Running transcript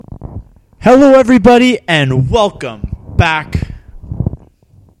Hello, everybody, and welcome back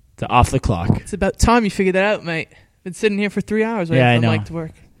to Off the Clock. It's about time you figured that out, mate. Been sitting here for 3 hours waiting for the mic to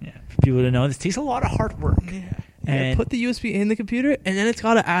work. Yeah, for people to know, this takes a lot of hard work. Yeah. And put the USB in the computer, and then it's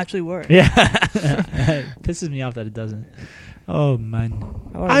got to actually work. Yeah. It pisses me off that it doesn't. Oh, man.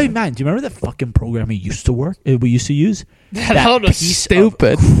 Man, do you remember that fucking program we used to use? That was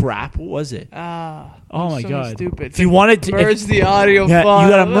stupid. Of crap. What was it? Oh my god! Stupid. If you wanted to merge the audio file, you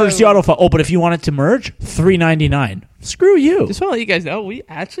gotta merge the audio file. Oh, but if you wanted to merge, $3.99. Screw you. Just want to let you guys know, we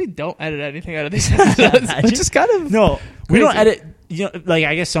actually don't edit anything out of these episodes. Which is kind of we don't edit. You know, like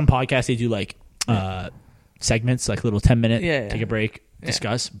I guess some podcasts they do like segments, like little 10-minute. Take a break.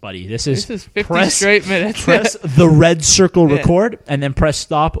 Discuss, buddy. This is 50 straight minutes. Press the red circle record, and then press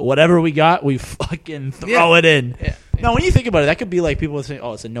stop. Whatever we got, we fucking throw it in. Yeah. Now, when you think about it, that could be like people saying,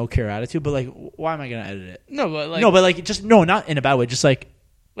 "Oh, it's a no care attitude," but like, why am I going to edit it? Not in a bad way. Just like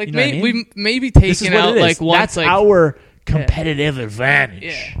you know maybe what I mean? we maybe taking out like once. That's our competitive advantage.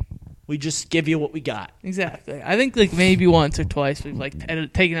 Yeah. We just give you what we got. Exactly. I think like maybe once or twice we've like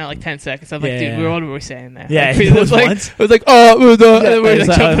taken out like 10 seconds. I'm like, dude, what were we saying there? Yeah, like, it was once. It was like, I'm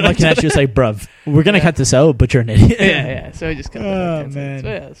looking at you, it's like, bruv, we're gonna cut this out, but you're an idiot. Yeah. So I just cut it. Oh man. So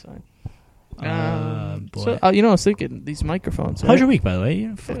yeah, that's fine. Boy. So I was thinking these microphones. How's your week, by the way? You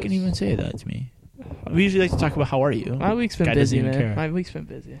didn't fucking even say that to me. We usually like to talk about how are you. My week's been busy, man. My week's been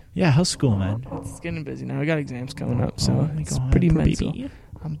busy. Yeah, how's school, man? It's getting busy now. I got exams coming up, so it's God, pretty mental. Baby.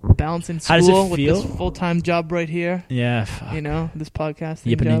 I'm balancing school with this full-time job right here. Yeah, fuck. You know, this podcast.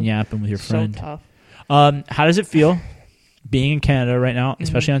 Yipping and yapping with your friend. So tough. How does it feel being in Canada right now,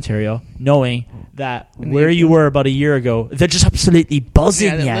 especially Ontario, knowing that where you were about a year ago, they're just absolutely buzzing.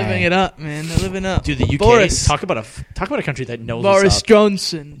 Yeah, they're living it up, man. They're living up. Dude, the UK. Boris. Talk about a country that knows Boris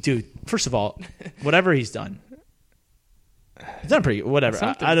Johnson. Dude, first of all, whatever he's done. He's done pretty good. Whatever.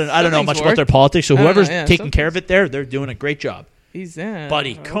 I don't know much about their politics, so whoever's taking care of it there, they're doing a great job. He's there.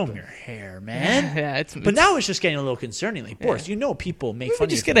 Buddy, comb your hair, man. Yeah, but now it's just getting a little concerning. Like, Boris, people make fun of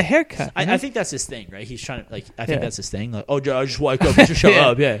you. Just get a haircut. I think that's his thing, right? He's trying to, like, I think that's his thing. Like, I just woke up. Just show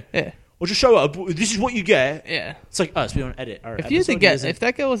up, yeah. Well, just show up. This is what you get. Yeah. It's like us. We don't edit our episode. If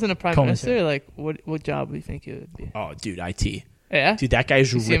that guy wasn't a prime minister, like, what job do you think it would be? Oh, dude, IT. Yeah? Dude, that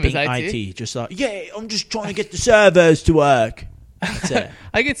guy's ripping IT. Just like, I'm just trying to get the servers to work. That's it.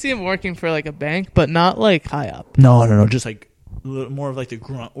 I could see him working for, like, a bank, but not, like, high up. No. Just, like, more of like the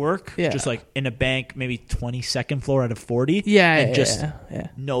grunt work, yeah. Just like in a bank, maybe 22nd floor out of 40,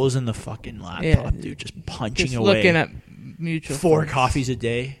 nose in the fucking laptop, dude, just punching just away, looking at mutual 4 funds. coffees a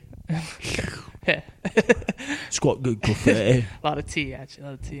day, squat good coffee, a lot of tea, actually, a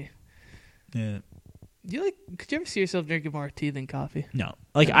lot of tea. Yeah, could you ever see yourself drinking more tea than coffee? No,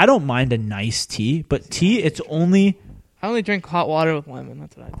 like I don't mind a nice tea, but tea, I only drink hot water with lemon.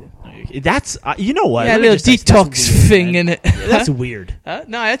 That's what I do. That's you know what? Yeah, a little detox thing in it. That's weird.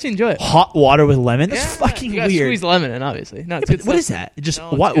 No, I actually enjoy it. Hot water with lemon? That's fucking you gotta weird. Squeeze lemon in, obviously. No, it's good what is that?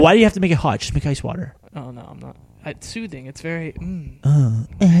 Why do you have to make it hot? Just make ice water. Oh no, I'm not. It's soothing. It's very.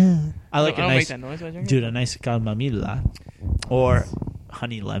 I like a nice. Make that noise when I drink dude, a nice chamomile or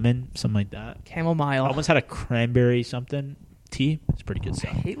honey lemon, something like that. Chamomile. I once had a cranberry something tea. It's pretty good stuff.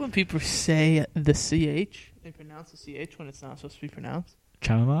 I hate when people say the CH. They pronounce the CH when it's not supposed to be pronounced.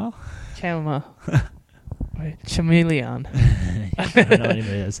 Chamomile? Chamomile. Right. Chameleon. I don't know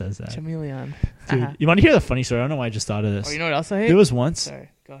anybody that says that. Chameleon. Dude, you want to hear the funny story? I don't know why I just thought of this. Oh, you know what else I hate? There was once. Sorry,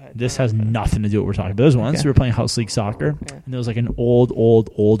 go ahead. This has nothing to do with what we're talking about. There was once we were playing House League soccer, and there was like an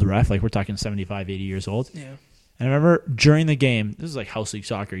old ref. Like we're talking 75, 80 years old. Yeah. And I remember during the game, this is like House League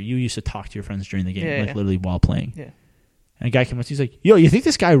soccer. You used to talk to your friends during the game, literally while playing. Yeah. And a guy came up to me, he's like, yo, you think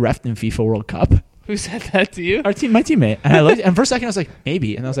this guy refed in FIFA World Cup? Who said that to you? My teammate. And I looked, and for a second I was like,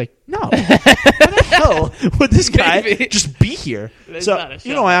 maybe. And I was like, no. How the hell would this guy just be here? There's so,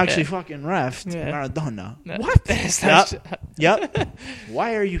 I actually fucking refed Maradona. No. What? Yep.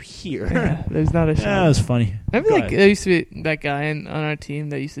 Why are you here? Yeah, there's not a shot. Yeah, it was funny. Remember there used to be that guy on our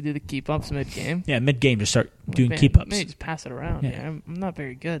team that used to do the keep-ups mid-game? Yeah, mid-game, just start doing keep-ups. Maybe just pass it around. Yeah. I'm not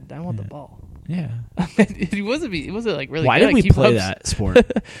very good. I want the ball. Yeah. He wasn't like really Why good did we play that sport?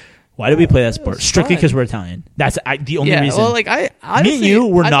 Why did we play that sport? Strictly because we're Italian. That's the only reason. Well, like I honestly, me and you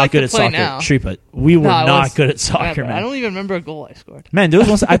were not good at soccer. Now. Shreepa, we were not good at soccer, man. I don't even remember a goal I scored. Man, there was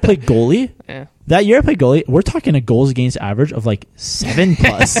once I played goalie. Yeah. That year I played goalie. We're talking a goals against average of like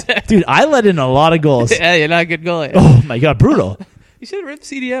 7+. Dude, I let in a lot of goals. Yeah, you're not a good goalie. Oh my god, brutal. You should have ripped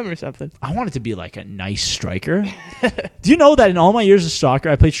CDM or something. I wanted to be like a nice striker. Do you know that in all my years of soccer,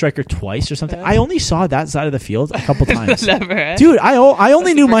 I played striker twice or something? I only saw that side of the field a couple times. Never, eh? Dude, I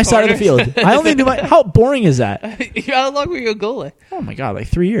only knew my side of the field. I only knew how boring is that? How long were you a goalie? Oh my god, like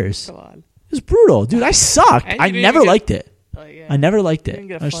 3 years. Come on. brutal, dude. I sucked. I never liked it. Yeah. I never liked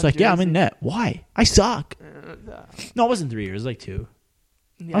it. I was just like, I'm in net. Why? I suck. No, it wasn't 3 years. It was like 2.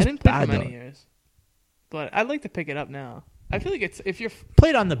 Yeah, I didn't play for many years. But I'd like to pick it up now. I feel like it's if you're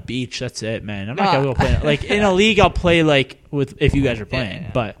played on the beach. That's it, man. I'm not gonna go play like in a league. I'll play like with if you guys are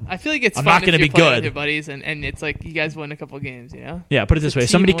playing, but I feel like it's I'm fun not gonna be good with your buddies, and it's like you guys won a couple of games, you know. Yeah, put it this way: if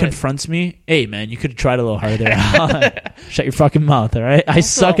somebody confronts me, hey man, you could have tried a little harder. Shut your fucking mouth, all right? I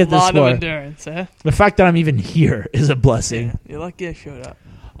suck at this sport. A lot of endurance, eh? The fact that I'm even here is a blessing. Yeah, you're lucky I showed up.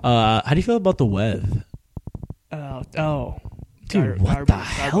 How do you feel about the weather? Dude, what the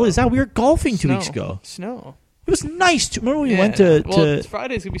hell is that? We were golfing 2 weeks ago. Snow. It was nice. Remember we went to... Well,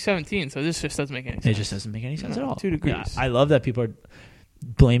 Friday's going to be 17, so this just doesn't make any sense. It just doesn't make any sense at all. 2 degrees. Yeah, I love that people are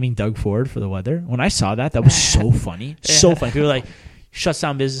blaming Doug Ford for the weather. When I saw that was so funny. So funny. People were like, shuts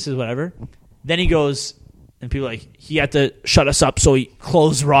down businesses, whatever. Then he goes... And people are like, he had to shut us up, so he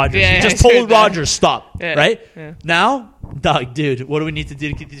closed Rogers. He just told Rogers, stop. Yeah, right? Yeah. Now, Doug, dude, what do we need to do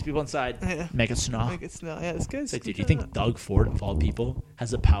to keep these people inside? Yeah. Make it snow. Make it snow. Yeah, it's good. Like, dude, do you think Doug Ford, of all people, has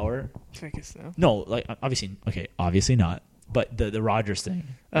the power to make it snow? No, like, obviously not. But the Rogers thing.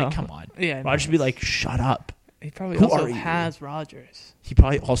 Like, come on. Yeah, Rogers should be like, shut up. He probably also has Rogers. He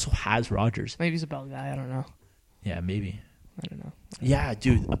probably also has Rogers. Maybe he's a Bell guy. I don't know. Yeah, maybe. I don't know. Yeah,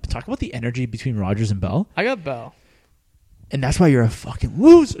 dude. Talk about the energy between Rogers and Bell. I got Bell. And that's why you're a fucking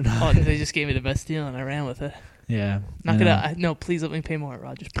loser. Oh, they just gave me the best deal and I ran with it. Yeah. No, please let me pay more at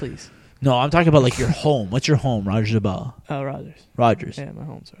Rogers, please. No, I'm talking about like your home. What's your home, Rogers or Bell? Oh, Rogers. Rogers. Yeah, my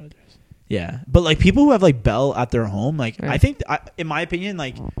home's Rogers. Yeah. But like people who have like Bell at their home, like I think, in my opinion,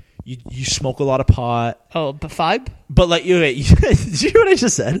 like you smoke a lot of pot. Oh, but vibe? But like, did you hear what I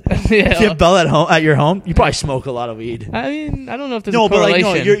just said? Yeah. If you have Bell at your home, you probably smoke a lot of weed. I mean, I don't know if there's a correlation.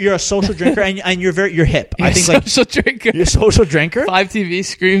 But like, no, you're a social drinker and you're hip. I think like social drinker. You're a social drinker. 5 TV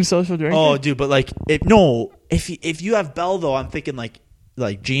scream social drinker. Oh, dude, but like, if you have Bell though, I'm thinking like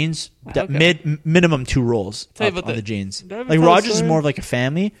jeans, minimum 2 rolls on the jeans. Like Rogers is more of like a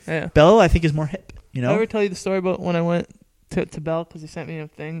family. Yeah. Bell, I think, is more hip. You know. Did I ever tell you the story about when I went to Bell because he sent me a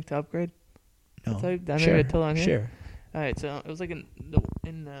thing to upgrade? No. Sure. On here? Sure. All right, so it was like in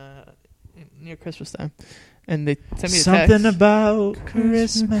near Christmas time, and they sent me a something text. About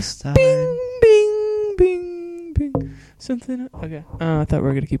Christmas time. Bing, bing, bing, bing. Something. Okay. I thought we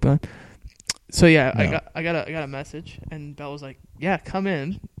were gonna keep going. So yeah, no. I got a message, and Bell was like, "Yeah, come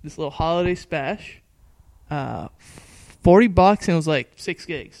in. This little holiday spash, $40, and it was like 6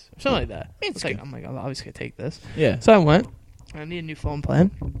 gigs or something like that." It's like, I'm obviously gonna take this. Yeah. So I went. I need a new phone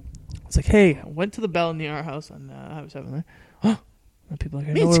plan. It's like, hey, I went to the Bell near our house on Highway 7 there. Oh, and people are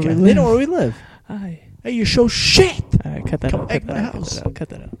like, I know where we live. They know where we live. Hi. Hey, you're so shit. All right, cut that out. Cut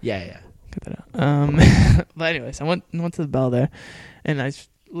that out. Yeah. Cut that out. But anyways, I went to the Bell there, and I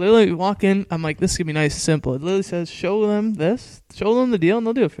literally walk in. I'm like, this is gonna be nice and simple. It literally says, show them this, show them the deal, and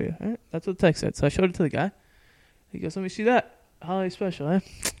they'll do it for you. All right? That's what the text said. So I showed it to the guy. He goes, let me see that holiday special. Eh?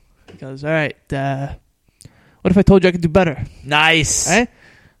 He goes, all right. What if I told you I could do better? Nice. Right?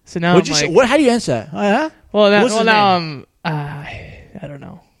 So now I'm like, what? How do you answer that? Oh, yeah? Well, now I don't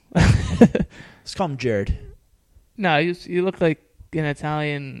know. Let's call him Jared. No, you look like an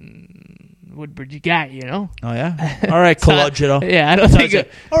Italian Woodbridge guy, you know? Oh, yeah? All right, Cologito. Yeah, I don't think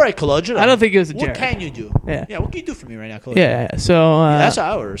it... All right, Cologito. I don't think it was a Jared. What can you do? Yeah, what can you do for me right now, Cologito? Yeah, so... that's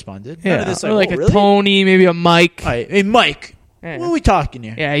how I would have responded. Yeah, like a really? Tony, maybe a Mike. All right, hey, Mike. Yeah. What are we talking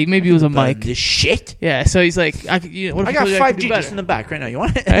here? Yeah, maybe it was a Mike. This shit? Yeah, so he's like, I got 5G just in the back right now. You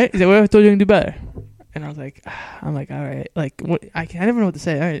want it? Right? He's like, what if I told you I can do better? And I was like, all right. Like, what? I never know what to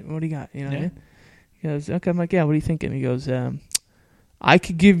say. All right, what do you got? You know what I mean? He goes, okay. I'm like, yeah, what are you thinking? He goes, I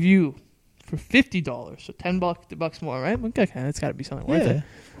could give you for $50, so $10 more, right? I'm like, okay, that's got to be something worth it.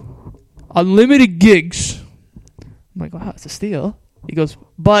 Unlimited gigs. I'm like, wow, it's a steal. He goes,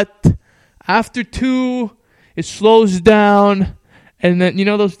 but after 2... it slows down, and then, you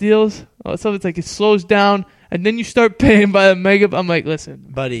know those deals? So it's like it slows down, and then you start paying by the mega. I'm like, listen,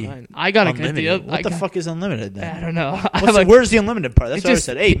 buddy, I got a good deal. What the fuck is unlimited then? I don't know. Where's the unlimited part? That's what I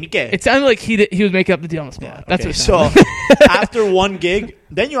said. Hey, Mike. It sounded like he was making up the deal on the spot. Yeah, that's what it sounded. So after 1 gig,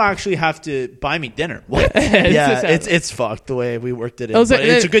 then you actually have to buy me dinner. What? It's fucked the way we worked it in. But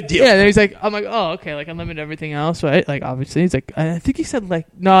it's a good deal. Yeah, then he's like, I'm like, oh, okay, like unlimited everything else, right? Like obviously, he's like, I think he said like,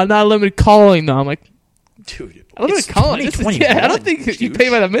 no, not unlimited calling though. I'm like, dude, it's calling. I don't think you pay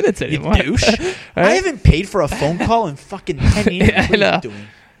by the minutes anymore. You douche. Right? I haven't paid for a phone call in fucking 10 years. What are you doing?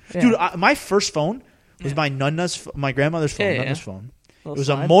 Yeah. Dude, my first phone was my grandmother's phone, Nunna's phone. It was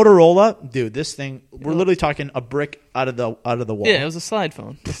a Motorola, dude. This thing, we're literally talking a brick out of the wall. Yeah, it was a slide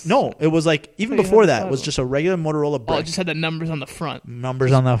phone. No, it was like even before that, it was just a regular Motorola brick. Oh, it just had the numbers on the front.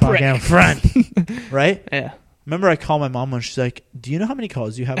 Numbers on the fucking front, right? Yeah. Remember, I called my mom and she's like, "Do you know how many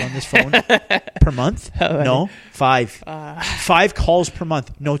calls you have on this phone per month?" No, 5. 5 calls per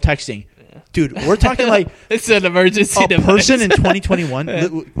month. No texting. Dude, we're talking like it's an emergency device. Person in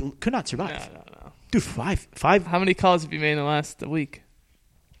 2021 could not survive. No. Dude, 5. How many calls have you made in the last week?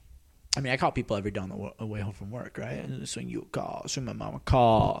 I mean, I call people every day on the way home from work, right? Swing you a call, swing my mom a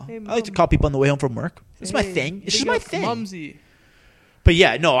call. Hey, I like to call people on the way home from work. It's my thing. It's just my thing. Mumsy. But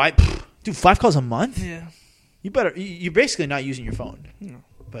yeah, no, dude, 5 calls a month? Yeah. You're basically not using your phone. No.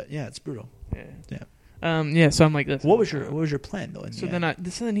 But yeah, it's brutal. Yeah. Yeah, so I'm like this. What was your plan though? So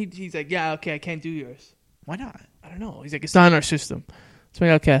then he's like, yeah, okay, I can't do yours. Why not? I don't know. He's like, it's not in our system. So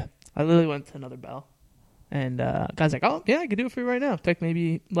I'm like, okay. I literally went to another bell. And guy's like, oh, yeah, I can do it for you right now. Took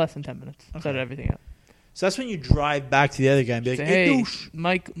maybe less than 10 minutes. Okay. Set everything up. So that's when you drive back to the other guy and be like, hey, douche.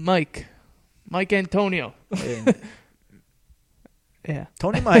 Mike Antonio. Yeah.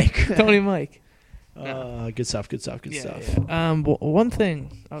 Tony Mike. Tony Mike. Good stuff. Yeah. One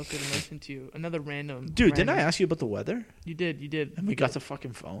thing I was going to mention to you, another random. Dude, didn't I ask you about the weather? You did. And we got to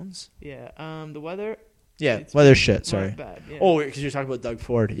fucking phones? Yeah. The weather. Yeah, weather shit. Sorry. Bad, yeah. Oh, because you're talking about Doug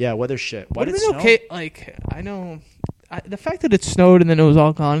Ford. Yeah, weather shit. Why did it snow? Okay, like I know, the fact that it snowed and then it was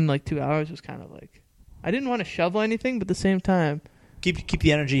all gone in like 2 hours was kind of like, I didn't want to shovel anything, but at the same time, keep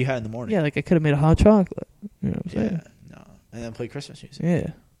the energy you had in the morning. Yeah, like I could have made a hot chocolate. You know what I'm saying? No, and then play Christmas music.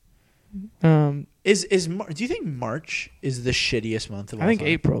 Yeah. Do you think March is the shittiest month of all I think time?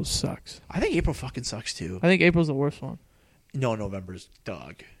 April sucks. I think April fucking sucks too. I think April's the worst one. No, November's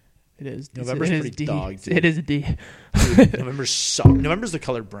dog. It is. November's pretty dog, dude. It is a D. Dude, November's suck. November's the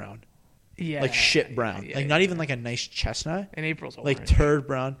color brown. Yeah. Like shit brown. Yeah, like not even like a nice chestnut. And April's orange. Like turd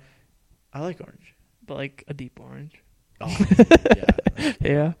brown. I like orange. But like a deep orange. Oh, yeah.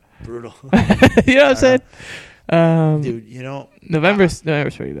 Yeah. Brutal. You know what I'm saying? Dude, you know. November's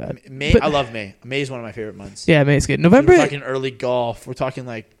pretty bad. May, I love May. May is one of my favorite months. Yeah, May's good. November. We're talking early golf. We're talking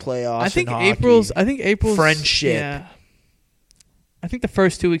like playoffs. I think hockey. April's friendship. Yeah. I think the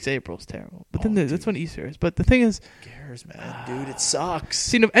first 2 weeks of April is terrible, but then that's when Easter is. But the thing is, cares, man, dude, it sucks.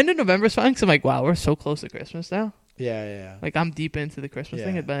 See, end of November is fine because I'm like, wow, we're so close to Christmas now. Yeah. Like I'm deep into the Christmas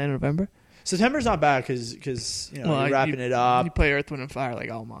thing at the end of November. September's not bad because you're wrapping it up. You play Earth, Wind, and Fire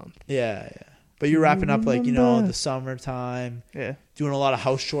like all month. Yeah. But you're wrapping up like the summertime. Yeah. Doing a lot of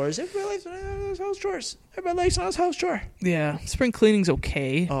house chores. Everybody likes house chores. Everybody likes a house chore. Yeah. Spring cleaning's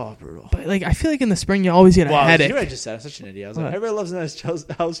okay. Oh, brutal. But like I feel like in the spring you always get a headache. You know what I just said? I'm such an idiot. I was like, everybody loves a nice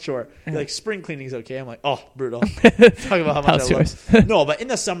house chore. You're like, spring cleaning's okay. I'm like, oh, brutal. Talk about how much house I chores. love. No, but in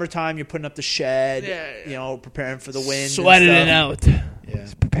the summertime, you're putting up the shed. Yeah. Preparing for the wind. Sweating it out. Yeah.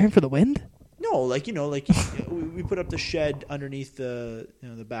 Preparing for the wind? No, we put up the shed underneath the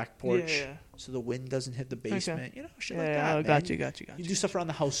the back porch, so the wind doesn't hit the basement. Okay. Shit like that. Oh, got you. You do stuff around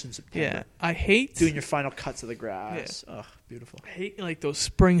the house in September. Yeah, I hate doing your final cuts of the grass. Yeah. Oh, beautiful. I hate like those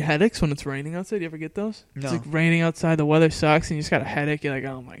spring headaches when it's raining outside. You ever get those? No. It's like raining outside. The weather sucks, and you just got a headache. You're like,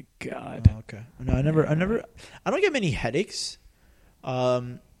 oh my god. Oh, okay. No, I don't get many headaches.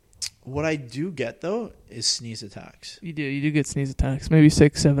 What I do get though is sneeze attacks. You do get sneeze attacks. Maybe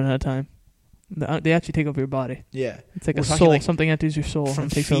 6, 7 at a time. They actually take over your body. Yeah. It's like a soul. Like something enters your soul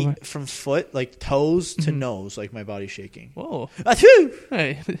and takes over. From foot, like toes to nose, like my body's shaking. Whoa. Achoo!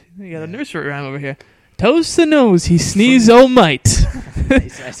 Hey, you got a nursery rhyme over here. Toes to nose, he sneezed all might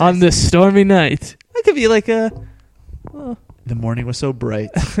nice. On this stormy night. That could be like a... Oh. The morning was so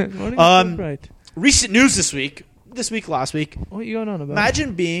bright. Recent news this week, last week. What are you going on about?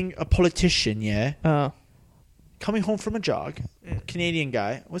 Imagine being a politician, coming home from a jog. Yeah. Canadian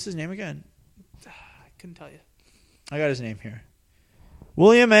guy. What's his name again? Couldn't tell you. I got his name here.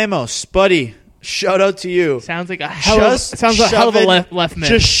 William Amos, buddy. Shout out to you. Sounds like a hell of a left man.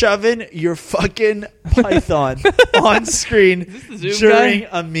 Just shoving your fucking python on screen during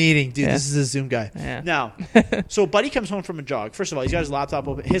a meeting. Dude, this is a Zoom guy. Yeah. Now, so buddy comes home from a jog. First of all, he's got his laptop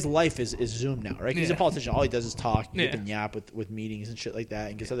open. His life is Zoom now, right? He's a politician. All he does is talk, yip and yap with meetings and shit like that,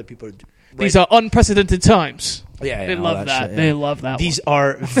 and gets other people to... These are unprecedented times. Yeah, they love that. Shit, They love that. These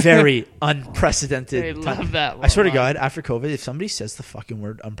are very unprecedented. They love that one. I swear to God, after COVID, if somebody says the fucking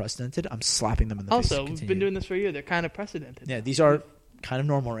word unprecedented, I'm slapping them in the face. Also, we've been doing this for a year. They're kind of precedented. Yeah, these are kind of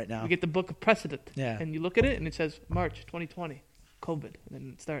normal right now. We get the book of precedent. Yeah. And you look at it, and it says March 2020, COVID, and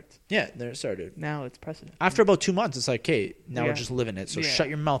then it starts. Yeah, there it started. Now it's precedent. After about 2 months, it's like, okay, now we're just living it. So shut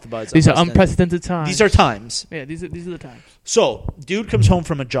your mouth about it. These are unprecedented times. These are times. Yeah, these are the times. So, dude comes home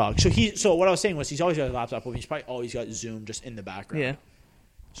from a jog. So what I was saying was he's always got a laptop open. He's probably always got Zoom just in the background. Yeah.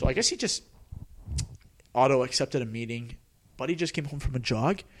 So I guess he just auto-accepted a meeting. Buddy just came home from a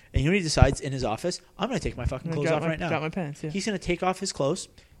jog, and you know what he decides in his office? I'm going to take my fucking clothes off right now. Drop my pants, yeah. He's going to take off his clothes,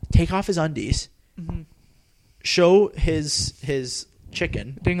 take off his undies, Mm-hmm. show his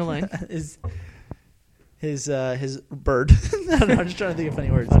chicken, Ding-a-ling. his bird. I don't know, I'm just trying to think of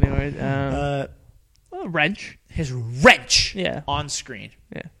funny words. Funny word. Wrench. His wrench Yeah. on screen.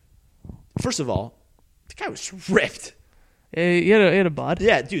 Yeah. First of all, the guy was ripped. He had a bod.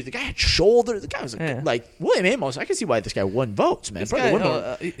 Yeah, dude, the guy had shoulders. The guy was Yeah. like William Amos. I can see why this guy won votes, man. This Probably guy, won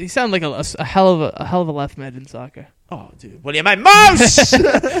more. he sounded like a hell of a left mid in soccer. Oh, dude, William Amos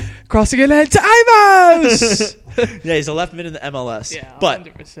Crossing it to Amos. Yeah, he's a left mid in the MLS. Yeah, but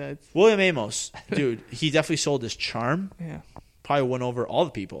 100%. William Amos, dude, he definitely sold his charm. Yeah. Probably won over all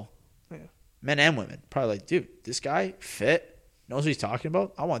the people, Yeah. men and women. Probably like, dude, this guy fit, knows what he's talking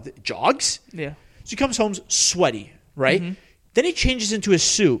about. I want jogs. Yeah. So he comes home sweaty, right? Mm-hmm. Then he changes into his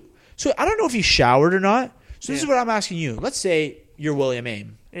suit. So I don't know if he showered or not. So this is Yeah. what I'm asking you. Let's say you're William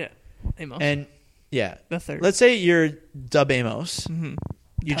Aim. Yeah. Amos. And, yeah. the third. Let's say you're Dub Amos. Mm-hmm.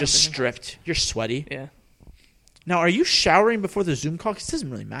 You just Thompson. stripped. You're sweaty. Yeah. Now, are you showering before the Zoom call? Because it doesn't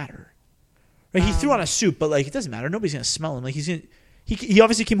really matter. Right? He threw on a suit, but like it doesn't matter. Nobody's going to smell him. Like he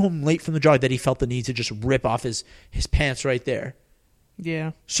obviously came home late from the jog that he felt the need to just rip off his pants right there.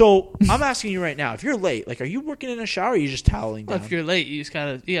 Yeah. So I'm asking you right now, if you're late, like, are you working in a shower or are you just toweling down? Well, if you're late, you just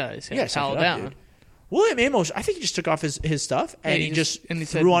gotta suck towel it up, down. dude. William Amos, I think he just took off his stuff and Yeah, he just and he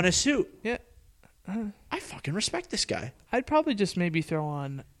threw said- on his suit. Yeah. I fucking respect this guy. I'd probably just maybe throw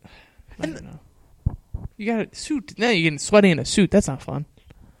on. I And don't know. You got a suit. Now you're getting sweaty in a suit. That's not fun.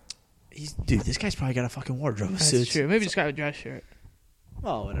 Dude, this guy's probably got a fucking wardrobe of That's suits. true. Maybe just grab a dress shirt.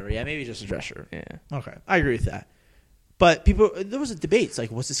 Well, whatever. Yeah, maybe just a dress shirt. Yeah. Okay, I agree with that. But there was a debate. It's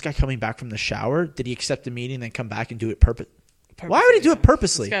like, was this guy coming back from the shower? Did he accept the meeting and then come back and do it Why would he do it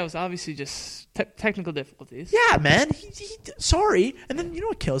purposely? This guy was obviously just technical difficulties. Yeah, man. Sorry. And then you know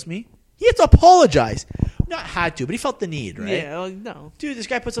what kills me? He had to apologize. Not had to, but he felt the need, right? Yeah. Well, no. Dude, this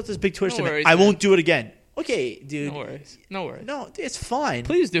guy puts up this big Twitter No statement. worries, I man. won't do it again. Okay, dude. No worries. No worries. No, it's fine.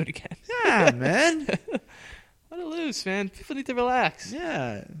 Please do it again. Yeah, man. What a lose, man. People need to relax.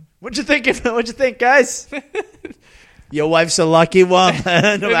 Yeah. What'd you think, guys? Your wife's a lucky woman.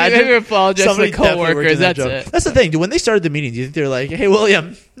 Maybe apologize to Somebody the definitely worked coworkers. in that That's joke. it. That's the thing, dude. When they started the meeting, do you think they're like, "Hey,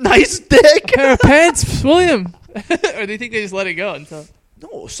 William, nice dick"? Pair of pants, William. Or do you think they just let it go until?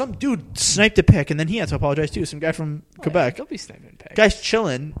 No, some dude sniped a pic, and then he had to apologize too. Some guy from Quebec. Don't be sniping pics. Guy's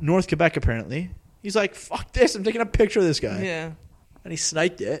chilling, North Quebec apparently. He's like, "Fuck this! I'm taking a picture of this guy," Yeah. and he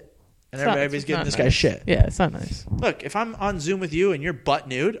sniped it. And It's not- everybody's it's giving not this guy nice. shit. Yeah, it's not nice. Look, if I'm on Zoom with you and you're butt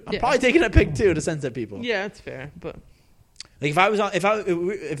nude, I'm Yeah. probably taking a pic too to send to people. Yeah, that's fair. But Like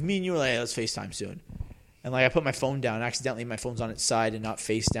if me and you were like, hey, let's FaceTime soon, and like I put my phone down, accidentally my phone's on its side and not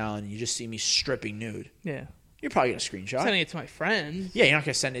face down, and you just see me stripping nude, yeah, you're probably gonna screenshot. sending it to my friends. Yeah, you're not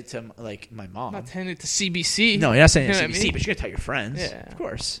gonna send it to like my mom. I'm not sending it to CBC. No, you're not sending it to You know what I CBC, mean? but you're gonna tell your friends. Yeah. Of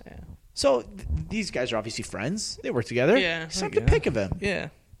course. Yeah. So these guys are obviously friends. They work together. Yeah, Send I a pic of him. Yeah.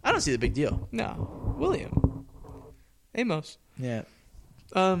 I don't see the big deal. No. William. Amos. Yeah.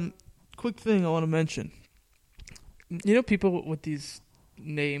 Quick thing I want to mention. You know people with these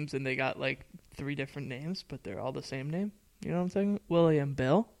names and they got like 3 different names, but they're all the same name? You know what I'm saying? William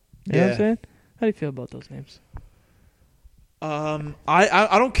Bill. You know what Yeah. I'm saying? How do you feel about those names?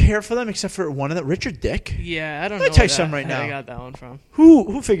 I don't care for them except for one of them, Richard Dick. Yeah, I don't Let me know tell you where something right where now. I got that one from.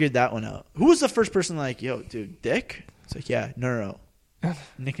 Who figured that one out? Who was the first person like, yo, dude, Dick? It's like, yeah, no.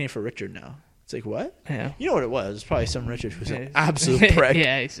 Nickname for Richard now. It's like, what? Yeah. You know what it was? It's probably some Richard who's an Yeah. absolute prick.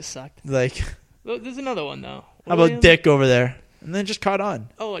 Yeah, he just sucked. Like, Oh, there's another one though. how William? about Dick over there? And then just caught on.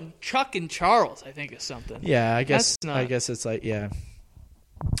 Oh, and Chuck and Charles, I think is something. Yeah, I guess. That's not- I guess it's like, yeah.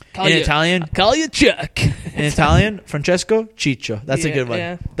 Call In you- Italian, Call you Chuck. in Italian, Francesco Ciccio. That's a Yeah, good one.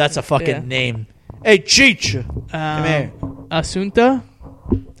 yeah. That's a fucking Yeah. name. Hey, Ciccio, come here, Asunta.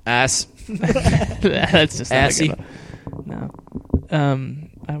 ass. That's just not a Assy. good one. No.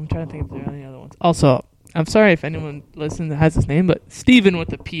 I'm trying to think if there are any other ones. Also, I'm sorry if anyone listening that has this name, but Steven with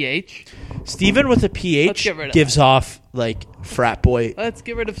the PH. Steven with a Let's PH get rid of gives off like frat boy. Let's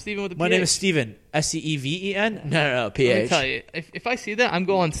get rid of Steven with the My PH. name is Steven. SCEVEN? No, Let me PH. tell you, if I see that, I'm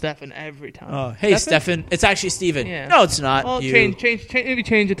going Stefan every time. Oh, hey, Stefan. It's actually Steven. Yeah. No, it's not. Well, you. maybe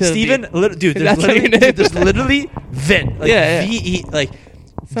change it to Steven, dude, there's That's literally, what it is. there's literally Vin. Like Yeah, yeah. V-E, like,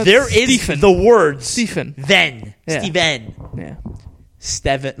 not there is Stephen. the words Stephen. then. Yeah. Steven. Yeah.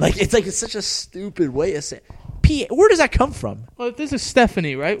 Steven. Like, it's such a stupid way of saying. Where does that come from? Well, if there's a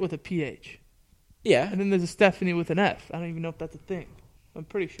Stephanie, right, with a PH, Yeah. and then there's a Stephanie with an F. I don't even know if that's a thing. I'm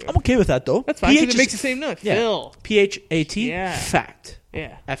pretty sure. I'm okay with that though. That's fine. 'Cause PH it makes the same note. yeah. Phil. PHAT. Yeah. Fact.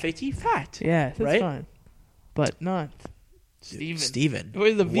 Yeah. FAT. Fact. Yeah. That's Right? fine. But not Steven. Steven.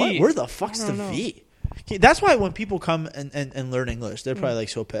 Where's the V? What? Where the fuck's I the don't know. V? Okay, that's why when people come and learn English, they're probably like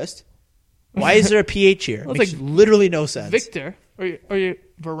so pissed. Why is there a PH here? Well, Makes it's literally no sense. Victor or you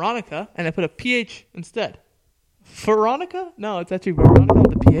Veronica, and I put a PH instead. Veronica? No, it's actually Veronica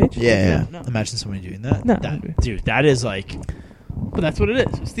with a PH. Yeah. No. Imagine somebody doing that. No. Dude, that is like. But that's what it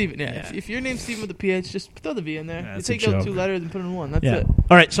is. Steven, yeah. Yeah. If your name's Steven with a PH, just throw the V in there. Yeah, you it's a take out joke. 2 letters and put in 1. That's Yeah. it.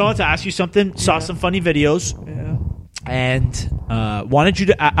 All right. So I want to ask you something. Saw Yeah. some funny videos Yeah. and I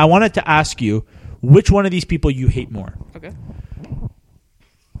wanted to ask you which one of these people you hate more. Okay.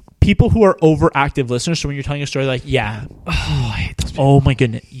 People who are overactive listeners. So when you're telling a story, like, yeah, Oh, I hate those people. oh my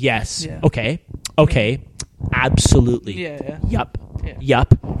goodness, yes, Yeah. okay, absolutely, Yeah. yup, Yeah.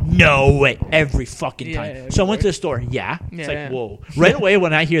 yup, no way, every fucking Yeah, time. yeah, So I went of to the store, yeah, it's Yeah, like yeah. whoa, right away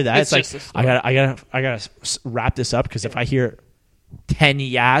when I hear that, It's it's, just a like story. I gotta wrap this up because if I hear 10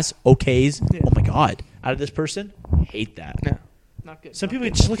 yes, okays, Yeah. oh my god, out of this person, hate that. No. Not good. Some Not people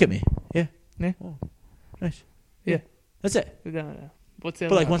good. just look at me, yeah, Yeah. oh, nice, Yeah. that's it. We got it. What's the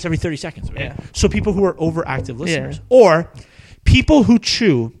But other like one? once every 30 seconds, right? Yeah. So people who are overactive listeners, Yeah. or people who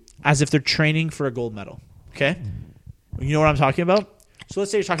chew as if they're training for a gold medal. Okay, you know what I'm talking about. So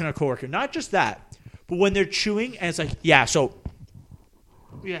let's say you're talking to a coworker, not just that, but when they're chewing and it's like, yeah, so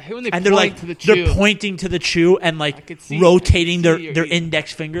Yeah, I hate when they and they're point like to the chew. they're pointing to the chew and I like could see- rotating I their could see their your-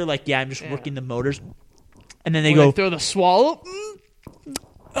 index finger, like yeah, I'm just Yeah. working the motors, and then they When go throw the swallow.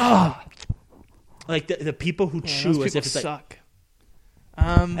 like the people who Yeah, chew those as people if it's like, suck.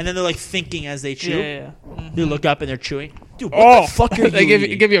 and then they're like thinking as they chew. Yeah. They look up and they're chewing. Dude, what Oh, the fuck are they you give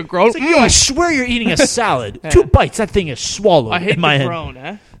eating? you a groan. It's like, yo, I swear you're eating a salad. Yeah. 2 bites, that thing is swallowed. I hate in my the head. groan,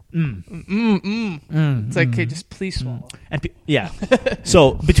 eh? It's like, okay, just please swallow. And yeah.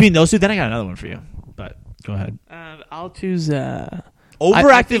 So between those two, then I got another one for you. But go ahead. I'll choose Overactive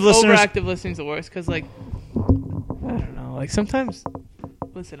I think listeners. Overactive listening's the worst because, like, I don't know. Like sometimes,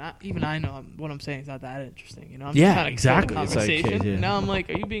 listen, I know what I'm saying is not that interesting. You know, I'm Yeah, just trying to exactly. kill the It's like, conversation. okay, yeah. And now I'm like,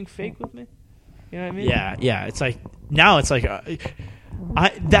 are you being fake with me? You know what I mean? Yeah. It's like now it's like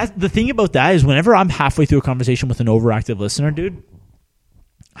that. The thing about that is whenever I'm halfway through a conversation with an overactive listener, dude.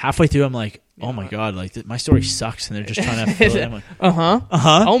 Halfway through, I'm like, oh my god, like my story sucks, and they're just trying to fill it. I'm like, Uh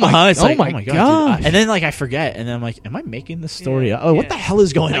huh. Oh my! It's like, oh my god! gosh. Dude. And then like I forget, and then I'm like, am I making this story Yeah, up? Oh, what yeah. the hell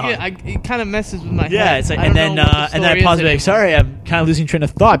is going on? It kind of messes with my head. Yeah, it's like, I and don't then know what the and then I story pause is and be like, anymore. sorry, I'm kind of losing train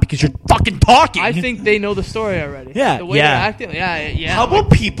of thought because you're fucking talking. I think they know the story already. Yeah, The way yeah. they're acting. Yeah. How I'm like,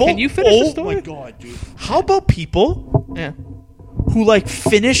 about people? Can you finish the Oh story? my god, dude! How about people Yeah. who like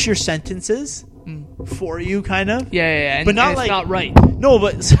finish your sentences for you, kind of? Yeah. And, But not and it's like- not right. No,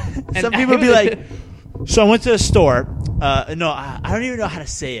 but some people be like, so I went to a store. No, I don't even know how to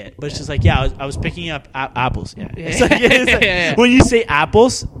say it, but it's just like, yeah, I was picking up apples. Yeah, Yeah. It's like, Yeah. when you say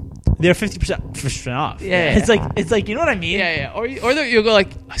apples, they're 50% off. Yeah. It's like you know what I mean? Yeah. Or you'll go like,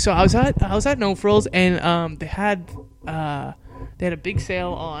 so I was at No Frills and they had a big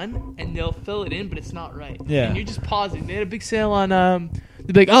sale on and they'll fill it in, but it's not right. Yeah. And you're just pausing. They had a big sale on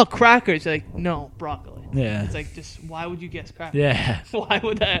they'd be like, oh, crackers. You're like, no, broccoli. Yeah. It's like, just why would you guess crackers? Yeah. Why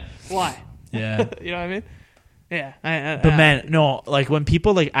would that? Why? Yeah. You know what I mean? Yeah. But man, no, like when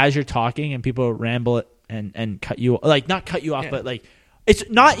people like as you're talking and people ramble and cut you, like not cut you off, Yeah. but like it's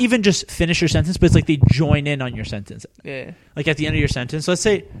not even just finish your sentence, but it's like they join in on your sentence. Yeah. Like at the end of your sentence, let's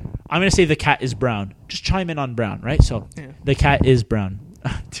say I'm gonna say the cat is brown. Just chime in on brown, right? So Yeah. the cat is brown.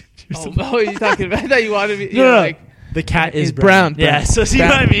 Dude, you're so- Oh, what are you talking about? I thought you wanted me. no, no, Like, the cat is It's brown. brown. Yeah. So see Brown.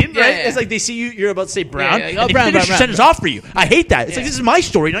 what I mean, Yeah, right? yeah. It's like they see you're about to say brown, yeah. and Oh, they brown, finish brown, your brown. sentence off for you. I hate that. It's Yeah. like this is my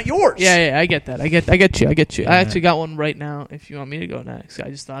story, not yours. Yeah. I get that. I get you. I Yeah. actually got one right now. If you want me to go next, I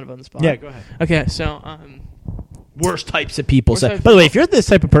just thought of it on the spot. Yeah. Go ahead. Okay. So Worst types of people Worst say. types of By the way, if you're this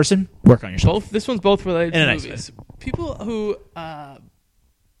type of person, work on yourself. This one's both related In a to nice movies. People who I'm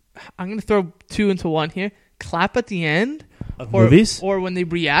gonna throw two into one here. Clap at the end Of or movies? or when they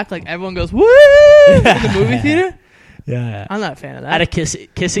react, like everyone goes woo in the movie theater. Yeah. I'm not a fan of that. At a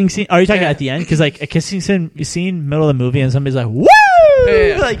kissing scene, are you talking Yeah. at the end? Because like a kissing scene, middle of the movie, and somebody's like, "Woo!"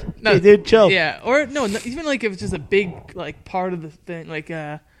 Yeah. Like, No, hey, dude, chill. Yeah, or no, even like if it's just a big like part of the thing, like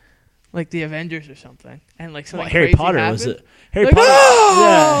the Avengers or something, and like something Well, Harry crazy Potter happened. was it? Harry Like, Potter.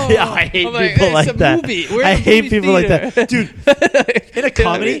 "Oh!" Yeah, I hate I'm like, people "It's like a that. movie. We're in I a hate movie people like that, theater." dude. In a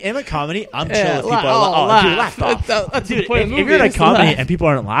comedy, I'm chill Yeah, if people are laugh. dude, laugh off. That's the Dude, point of the if movie, you're in a is to comedy laugh. and people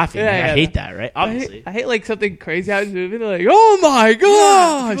aren't laughing, Yeah, like, yeah. I hate that, right? Obviously. I hate like something crazy happens in the movie. They're like, "Oh my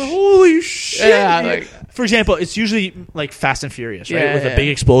gosh, Holy shit! Yeah, like For example, it's usually like Fast and Furious, right? Yeah, With yeah. a big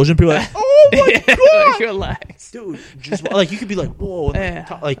explosion, people are like, "Oh my god, Relax. dude!" Just like you could be like, "Whoa," Yeah.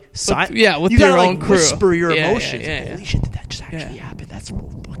 like With you your gotta, own like, crew. whisper your Yeah, emotions. yeah, yeah. Holy shit, did that just actually happen? That's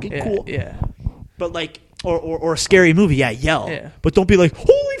fucking Yeah, cool. yeah. But like, or a scary movie, yell. Yeah. But don't be like,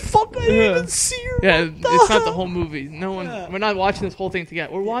 "Holy fuck, I didn't Yeah. even see her." Yeah, What the it's not the hell?" whole movie. No one. Yeah. We're not watching this whole thing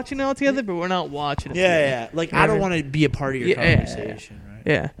together. We're watching it all together, but we're not watching it. Yeah, together. yeah. Like, You I know don't what I want to be a part of your Yeah, yeah, conversation, right?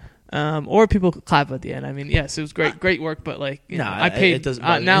 Yeah. Or people clap at the end. I mean, yes, it was great work, but like, you know, Nah, I paid. it doesn't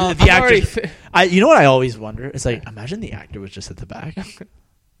bother me. Now The I'm actors- already. You know what I always wonder? It's like, imagine the actor was just at the back.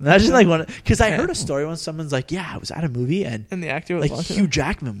 Imagine like one, because I heard a story when someone's like, "Yeah, I was at a movie and and the actor was like watching Hugh it.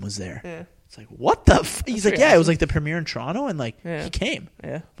 Jackman was there." Yeah, It's like, what the? He's like, pretty "Yeah, it was awesome. like the premiere in Toronto, and like Yeah. he came."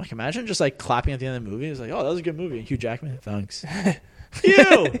 yeah. Like, imagine just like clapping at the end of the movie. It's like, "Oh, that was a good movie." And Hugh Jackman, thanks.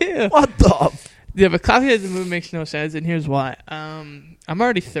 Ew. Yeah. What the? Yeah, but clapping at the movie makes no sense, and here's why. I'm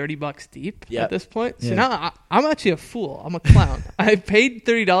already $30 deep Yeah. at this point, so Yeah. now I'm actually a fool. I'm a clown. I paid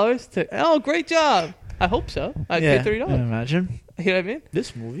 $30 to. Oh, great job! I hope so. I paid $30. Imagine You know what I mean?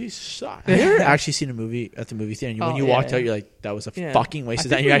 this movie sucks. Have you ever actually seen a movie at the movie theater? And when Oh, you yeah, walked yeah. out, you're like, "That was a Yeah. fucking waste I of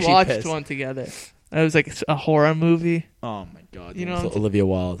time." think You're we actually watched pissed. one together. It was like a horror movie. Oh my god! You the know one what with I'm Olivia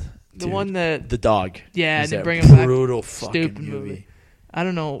Wilde. The Dude. one that The dog. yeah, Is they that bring him back. brutal fucking Stupid movie. I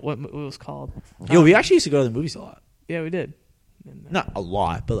don't know what it was called. Yo, we actually used to go to the movies a lot. Yeah, we did. And, Not a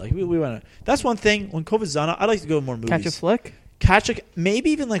lot, but like we went. That's one thing. When COVID's on, I'd like to go to more movies. catch a flick. Maybe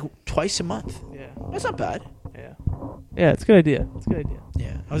even like twice a month. Yeah, That's not bad. yeah, yeah. It's a good idea. It's a good idea.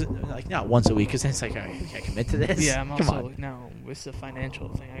 Yeah, I was like not once a week because then it's like I can't commit to this. Yeah, I'm Come also on. now it's a financial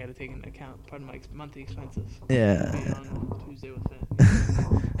thing. I got to take into account part of my monthly expenses. Yeah. Being on Tuesday with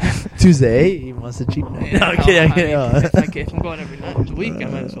it. Tuesday, he wants a cheap night. No, I'm kidding. I'm kidding. If I'm going every night of the week, I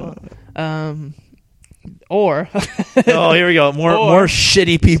might as well. Or Oh, here we go. More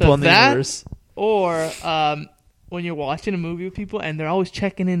shitty people So in the that- universe. or when you're watching a movie with people and they're always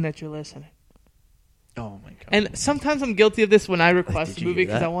checking in that you're listening. Oh my god. And sometimes I'm guilty of this when I request did a you movie hear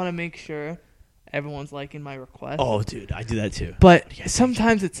because that? I want to make sure everyone's liking my request. Oh, dude, I do that too. But Yeah,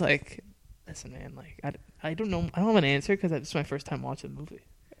 sometimes it's like, listen, man, like I don't know, I don't have an answer because it's my first time watching the movie.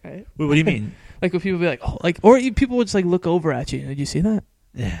 Right? Wait, what do you mean? Like when people be like, oh, like, or people would just like look over at you. Did you see that?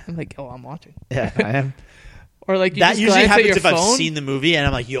 Yeah, I'm like, oh, I'm watching. yeah, I am. Or like you That just usually glance at happens your if I've phone. seen the movie and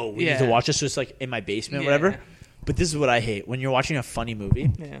I'm like, "Yo, we need to Yeah. watch this." So it's like in my basement, or Yeah. whatever. But this is what I hate when you're watching a funny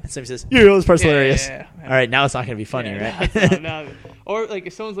movie Yeah. and somebody says, "Yo, this part's Yeah, hilarious." yeah, yeah. All right, now it's not going to be funny, Yeah, right? no. Or like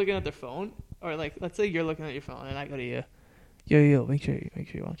if someone's looking at their phone, or like let's say you're looking at your phone and I go to you, yo, make sure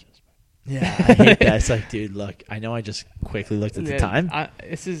you watch this. Yeah, I hate that. It's like, dude, look, I know I just quickly looked at the Yeah, time.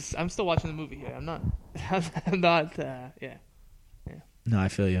 I'm still watching the movie here. I'm not. I'm not. Yeah. No, I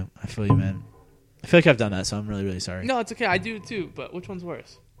feel you. I feel you, man. I feel like I've done that, so I'm really, really sorry. No, it's okay. I do too. But which one's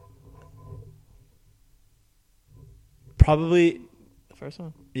worse? Probably, The first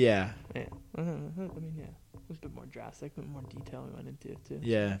one. yeah. Yeah. I mean, yeah. It was a bit more drastic, a bit more detail we went into it too.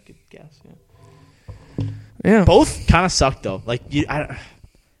 Yeah. Good guess. Yeah. Yeah. Both kind of suck, though. Like, because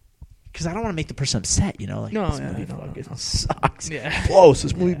I don't want to make the person upset, you know? Like, No, this yeah, movie no, fucking no. sucks. Yeah. Blows.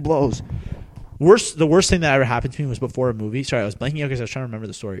 This movie Yeah. blows. The worst thing that ever happened to me was before a movie. Sorry, I was blanking out because I was trying to remember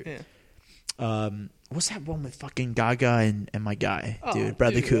the story. Yeah. What's that one with fucking Gaga and my guy, Oh, dude,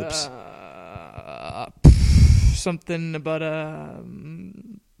 Bradley dude, Coops? Something about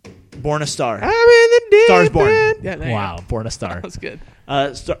Born a Star. I'm in the deep Stars Born. end. Yeah, there you Wow, go. Born a Star. That was good.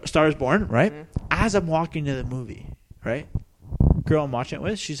 Star is Born, right? Yeah. As I'm walking to the movie, right? Girl I'm watching it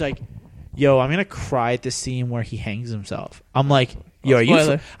with, she's like, "Yo, I'm gonna cry at the scene where he hangs himself." I'm like, "Yo, are you?"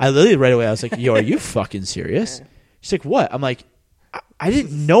 spoiler. I literally right away I was like, "Yo, are you fucking serious?" Yeah. She's like, "What?" I'm like, I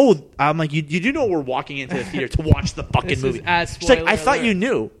didn't know. I'm like, you do know we're walking into the theater to watch the fucking This movie. is as She's like, spoiler I thought alert. you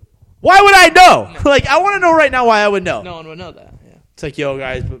knew. Why would I know? Like, I want to know right now why I would know. No one would know that. Yeah. It's like, yo,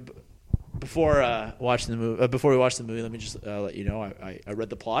 guys, before watching the movie, before we watch the movie, let me just let you know I read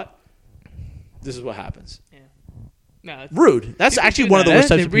the plot. This is what happens. Yeah. No, it's, Rude. That's people actually do one of the that,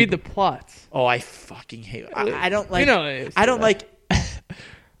 worst eh? types They of read people. the plots. Oh, I fucking hate. I don't like. You know, it's I don't that. like.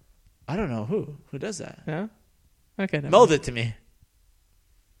 I don't know who does that. Yeah. Okay. never Meld mind. it to me.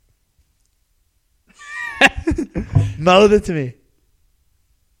 Meld it to me.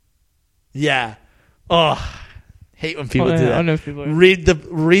 Yeah. Oh, hate when people Oh, do yeah, I that. don't know if people are. Read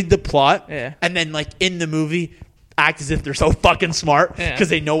the plot. Yeah. And then like in the movie, act as if they're so fucking smart Yeah. because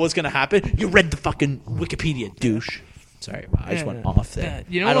they know what's gonna happen. You read the fucking Wikipedia, douche. Sorry, I just Yeah, went yeah. off there. Yeah.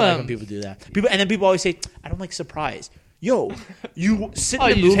 You know, I don't like when people do that. And then people always say, "I don't like surprise." Yo, you sit in Oh, a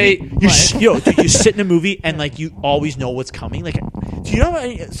you just movie. hate Dude, you sit in a movie and like you always know what's coming. Like, do you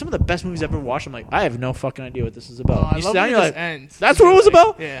know some of the best movies I've ever watched? I'm like, I have no fucking idea what this is about. I You love sit down, when you're it like, just ends. that's what it was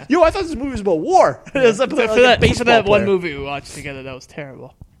about. Yeah. Yo, I thought this movie was about war. It's like, Except like for a that, baseball one player. movie we watched together that was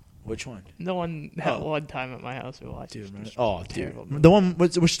terrible. Which one? The one that Oh. one time at my house we watched. Dude, It was oh, terrible. dude. The one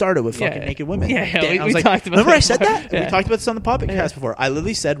which started with Yeah, fucking yeah. naked women. Yeah, yeah, Damn, we- I was we like, talked about remember that I said that? before. We Yeah. talked about this on the podcast Yeah. before. I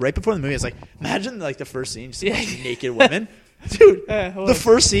literally said right before the movie, I was like, imagine like the first scene, just a Yeah. bunch of naked women. Dude, Yeah, it the was.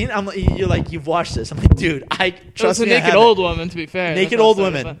 first scene, I'm like, you're like, you've watched this. I'm like, dude, I It was trust a me. I naked haven't. old woman, to be fair. Naked That's old how I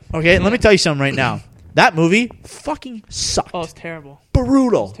women. started, Okay, but- let me tell you something right now. That movie fucking sucked. Oh, it's terrible.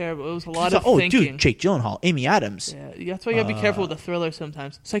 Brutal. It's terrible. It was a lot of Oh, thinking. dude, Jake Gyllenhaal, Amy Adams. Yeah, that's why you gotta be careful with a thriller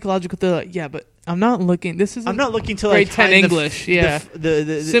sometimes. Psychological thriller, yeah, but I'm not looking. This is I'm not looking to grade like 10 hide the f- English, yeah.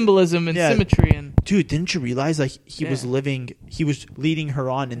 the symbolism and yeah. symmetry and Dude, didn't you realize like he was Yeah. leading her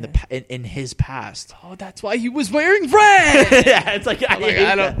on in the in his past. oh, that's why he was wearing red. Yeah, it's like, I'm like, hate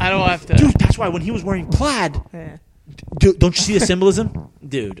I that. don't have to. Dude, that's why when he was wearing plaid, Yeah. dude, don't you see the symbolism?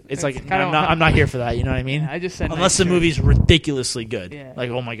 Dude, it's like kinda- I'm not here for that. You know what I mean? Yeah, I just said Unless the nice shirt. movie's ridiculously good, Yeah. like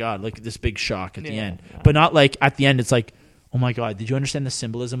oh my god, look at this big shock at the Yeah. end, but not like at the end. It's like oh my god, did you understand the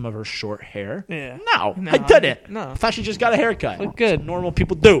symbolism of her short hair? Yeah. No, No, I didn't. no. I thought she just got a haircut. Look good. That's what normal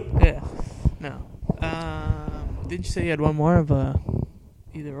people do. Yeah. No. Didn't you say you had one more of a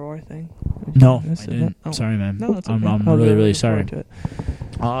either or thing? No, Did I say didn't. that? Oh. Sorry, man. No, that's okay. I'm I'll really, go really look sorry. forward to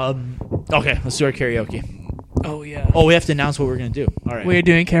it. Okay, let's do our karaoke. Oh yeah. Oh, we have to announce what we're gonna do. All right. We're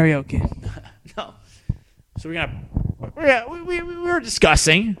doing karaoke. No. So we were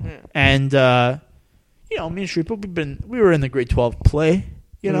discussing, Yeah. and you know, me and Shreepa, we were in the grade 12 play.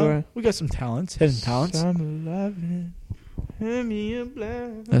 You We know, were. we got some talents, hidden talents. I'm alive. Hand me a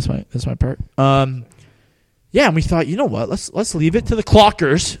blast. That's my part. Yeah, and we thought, you know what? Let's leave it to the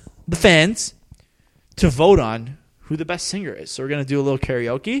clockers, the fans, to vote on who the best singer is. So we're gonna do a little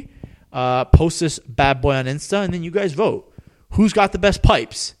karaoke. Post this bad boy on Insta, and then you guys vote. Who's got the best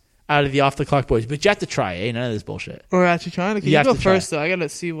pipes out of the Off the Clock boys? But you have to try, eh? None of this bullshit. We're actually trying to. Can You you, have go to try. first though? I gotta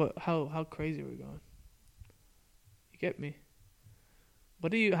see how crazy we're going. You get me?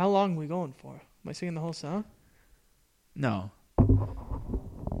 What do you? How long are we going for? Am I singing the whole song? No,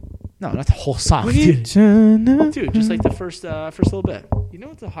 not the whole song, Dude, dude. Just like the first little bit. you know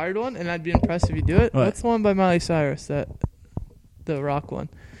what's a hard one, and I'd be impressed if you do it. What? What's the one by Miley Cyrus? The rock one.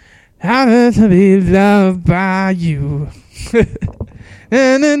 How does it be loved by you?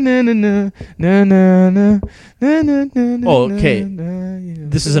 Na, na, na, na, na, na, na, na, na, na, na, Oh, okay. na, na.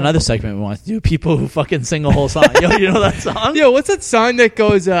 This is another segment we want to do. People who fucking sing a whole song. Yo, you know that song? Yo, what's that song that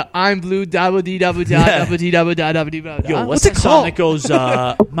goes? I'm blue, dabba dee dabba da, Yeah. dabba dee dabba da, dabba dee dabba da? Yo, what's it that song that goes,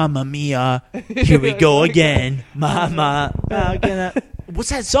 Mamma Mia, here we go again, Mama. What's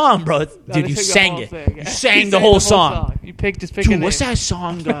that song, bro? Dude, you sang it. You sang the whole song. You just pick a Dude, name. what's that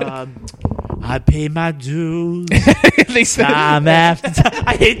song? I pay my dues They said- time after time.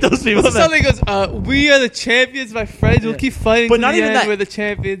 I hate those people. What's the man. song that goes, we are the champions, my friends. We'll keep fighting But to not the even end. that. We're the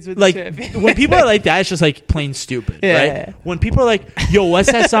champions. We're the Like champions. when people are like that, it's just like plain stupid, Yeah, right? yeah. When people are like, "Yo,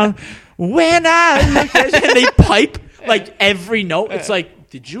 what's that song?" When I look at you, and they pipe like every note. It's like,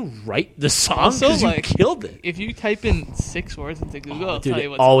 did you write the song? Also, Because you like, killed it. If you type in 6 words into Google, I'll Dude, tell you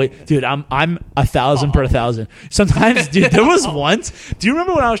what's always, dude, I'm 1,000 per 1,000. Sometimes, dude, there was once. Do you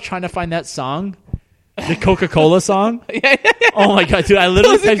remember when I was trying to find that song, the Coca-Cola song? yeah. Oh my god, dude! I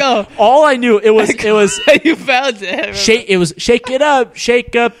literally How's it go? all I knew it was You found it. shake. It was shake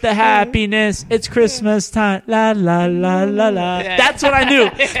up the happiness. It's Christmas time. La la la la la. Yeah. That's what I knew.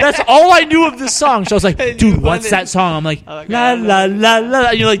 That's all I knew of this song. So I was like, You dude, found what's it. that song? I'm like, Oh, la God. la la la.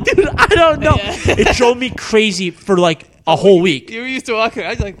 And you're like, dude, I don't know. Yeah. It drove me crazy for like a whole week. You used to walk around. I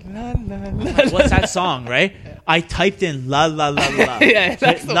was like, la la la. What's that song, right? I typed in la la la la. Yeah,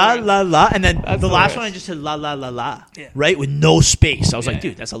 that's the la worst. la la, and then That's the the last worst. one I just said la la la la, Yeah. right, with no space. I was Yeah. like,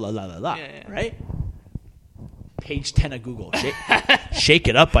 dude, that's a la la la la, Yeah, yeah. right? Page 10 of Google, shake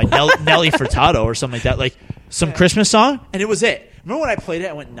it up by Nelly Furtado or something like that, like some Christmas song, and it was it. Remember when I played it,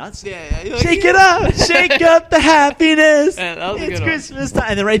 I went nuts. Yeah. You're like, Shake it up, shake up the happiness. Yeah, that was a It's good one. Christmas time,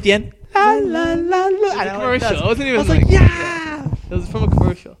 and then right at the end, la la la la. It was And a I went commercial. nuts. It wasn't even I was like, like, yeah. It was from a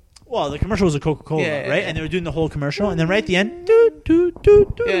commercial. Well, the commercial was a Coca-Cola, Yeah, right? yeah. And they were doing the whole commercial, and then right at the end, doo, doo,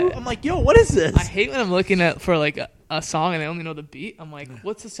 doo, doo. Yeah. I'm like, yo, what is this? I hate when I'm looking at for like a song and I only know the beat. I'm like,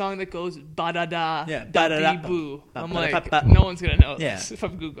 what's the song that goes ba da da, Yeah, da ba-da-da, dee boo? ba- I'm ba- like, ba- ba- no one's gonna know Yeah. this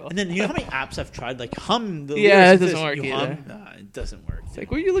from Google. And then you know how many apps I've tried, like hum the Yeah, lyrics it of doesn't this, work you either. hum? Nah, it doesn't work. It's like,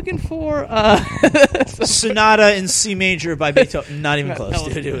 what are you looking for? Sonata in C major by Beethoven. Not even That close,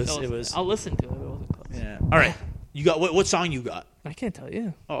 wasn't dude. It good. was. That It wasn't- was. I'll listen to it. It wasn't close. Yeah. All right. You got what song you got? I can't tell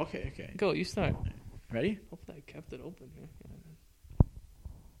you. Oh, okay. Go, you start. Ready? Hopefully I kept it open here.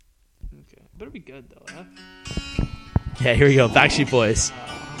 Okay. Better be good, though, huh? Yeah, here we go. Backstreet Boys.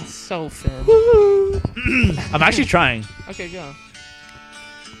 So thin. I'm actually trying. Okay, go.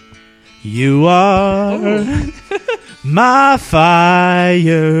 You are my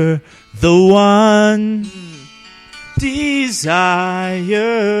fire, the one desire,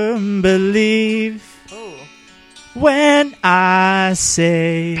 believe Oh. when I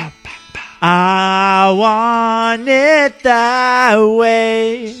say I want it that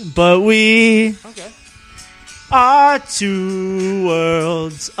way. But we Okay. are two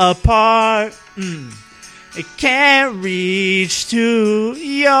worlds apart. It can't reach to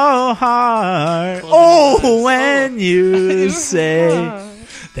your heart. Oh, when you say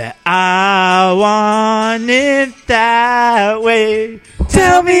that I want it that way.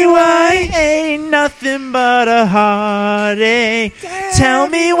 Tell me why ain't nothing but a heartache. Tell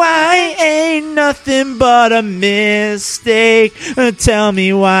me why ain't nothing but a mistake. Tell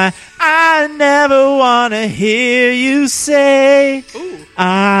me why I never wanna hear you say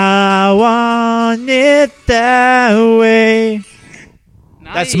I want it that way.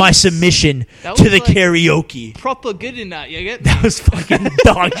 That's my submission to the karaoke. Proper good in that, you get? That was fucking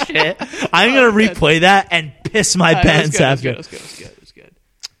dog shit. I'm gonna replay that and piss my pants after. It was good.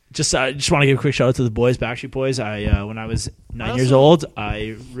 Just want to give a quick shout out to the boys, Backstreet Boys. When I was 9 years old,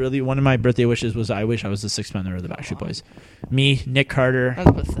 one of my birthday wishes was I wish I was the sixth member of the Backstreet Boys. Me, Nick Carter,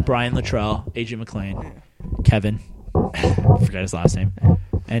 Brian Luttrell, AJ McLean, Kevin, forgot his last name,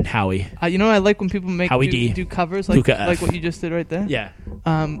 and Howie. You know, I like when people do covers like Luca F. like what you just did right there. Yeah.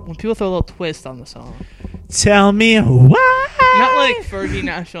 When people throw a little twist on the song. Tell me why. Not like Fergie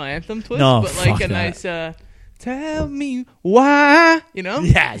National Anthem twist, No, but like fuck a that. nice. Tell me why, you know?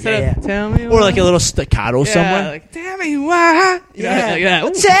 Yeah. Tell me why. Or like a little staccato somewhere. Like, tell me why. You know, like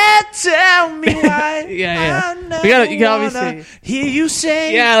that. Tell me why. Yeah. You can obviously hear you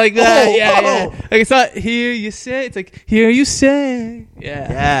say. Yeah, like that. Yeah. Like it's not hear you say. It's like hear you say.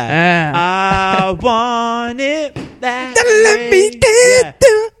 Yeah. I want it that Let me way.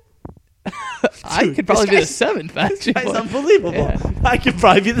 I could probably be the seventh Backstreet That's Boy. unbelievable. Yeah. I could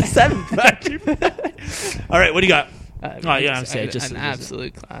probably be the seventh Backstreet Boy. All right, what do you got? I'm saying an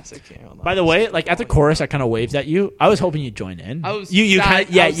absolute classic. By the way, like at the chorus, I kind of waved at you. I was hoping you'd join in. I was you I was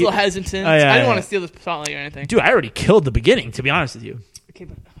a little hesitant. Oh, yeah, I didn't want to steal this spotlight or anything. Dude, I already killed the beginning. To be honest with you. Okay,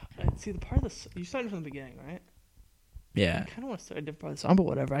 but see the part of the you started from the beginning, right? Yeah. I kind of want to start a different part of the song, but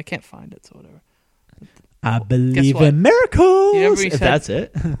whatever. I can't find it, so whatever. I believe in miracles. If that's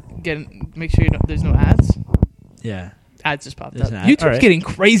it. Make sure there's no ads. Yeah. Ads just popped There's up. an ad. YouTube's getting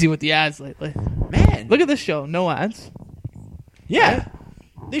crazy with the ads lately. Man. Look at this show. No ads. Yeah.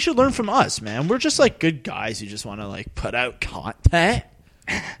 They should learn from us, man. We're just like good guys who just want to like put out content.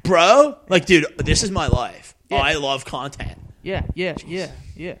 Bro, like dude, this is my life. Yeah. Oh, I love content. Yeah.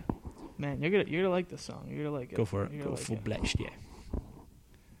 Man, you're gonna like this song. You're gonna like it. Go for it. You're Go like full it. blast, yeah.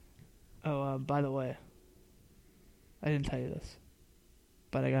 Oh, by the way, I didn't tell you this,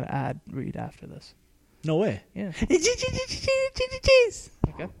 but I got an ad read after this. No way. Yeah. Okay.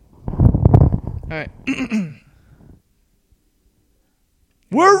 All right.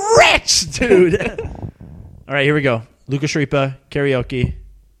 We're rich, dude. All right, here we go. Lucas Ripa, karaoke.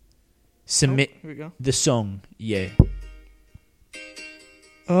 Submit Here we go. the song, yeah.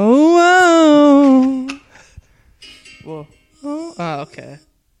 Oh. Whoa. Oh, okay.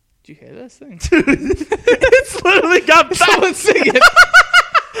 Did you hear this thing? It's literally got Someone sing it.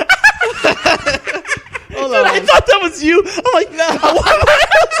 Hold on. I thought that was you. I'm like, no. I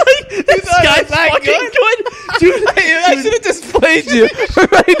was like, this guy's fucking good. Dude, I should have just played you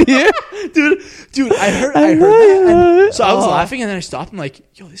right here. Dude, I heard that. And so I was laughing, and then I stopped. I'm like,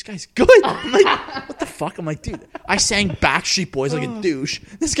 yo, this guy's good. I'm like, what the fuck? I'm like, dude, I sang Backstreet Boys like a douche.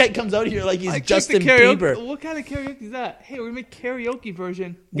 This guy comes out here like he's Justin Bieber. What kind of karaoke is that? Hey, we're going to make karaoke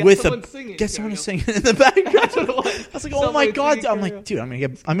version. Get someone to sing it in the background. I was like, oh my god. I'm like, dude, I'm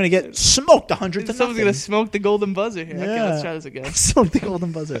gonna get smoked 100 to Someone's nothing. gonna smoke the golden buzzer here. Yeah. Okay, let's try this again. Smoke the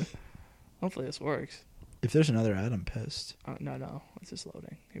golden buzzer. Hopefully this works. If there's another ad, I'm pissed. No. It's just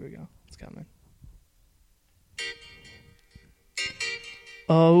loading. Here we go. It's coming.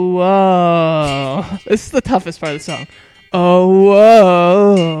 Oh, whoa. This is the toughest part of the song. Oh,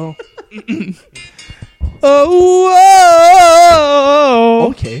 whoa. Oh, whoa.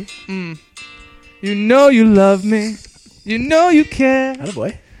 Okay. You know you love me. You know you care.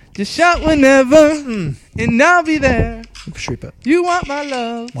 Attaboy. Just shout whenever, and I'll be there. Shripa. You want my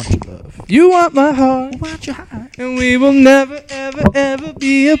love. Want your love. You want my heart. Want your heart. And we will never, ever, ever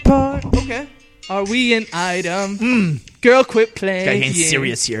be apart. Okay. Are we an item? Girl, quit playing. Guy getting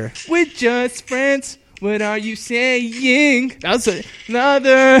serious here. We're just friends. What are you saying? That's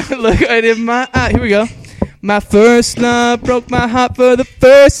another look right in my eye. Here we go. My first love broke my heart for the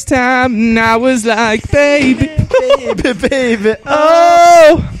first time, and I was like, baby, baby.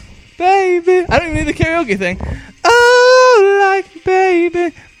 oh, baby. I don't even need the karaoke thing. Oh, like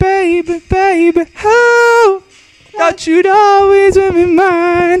baby, oh, thought you'd always be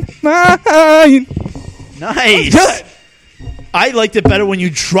mine. Nice. Good. I liked it better when you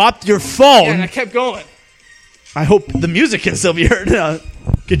dropped your phone. Yeah, and I kept going. I hope the music can still be heard.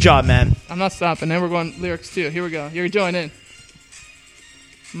 Good job, man. I'm not stopping. Then we're going lyrics too. Here we go. You're join in.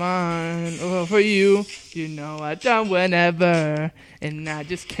 Mine, oh, for you. You know I done whenever, and I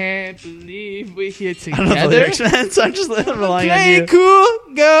just can't believe we're here together. I don't know the lyrics, man, so I'm just relying on Play you.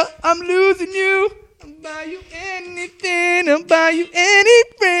 cool, girl. I'm losing you. I'll buy you anything. I'll buy you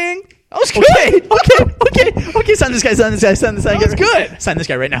anything. That was good. Okay. Sign this guy. That was good. Sign this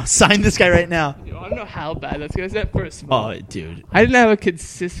guy right now. Sign this guy right now. Yo, I don't know how bad that's going to set first of all. Oh, dude. I didn't have a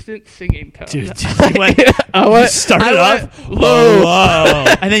consistent singing tone. Dude, you went. You started off low.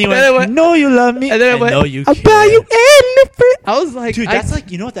 and then you Then I went. went- No, you love me. And then I went, no, you I'll care. buy you anything. I was like, Dude, that's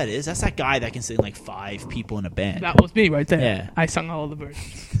like, you know what that is? That's that guy that can sing like 5 people in a band. that was me right there. Yeah. I sung all the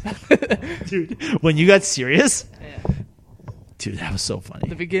versions. Dude, when you got serious, Yeah. dude, that was so funny.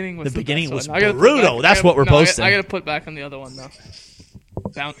 The beginning was The beginning best was one. I gotta put brutal. back- That's I gotta- what we're no, posting. I got to put back on the other one though.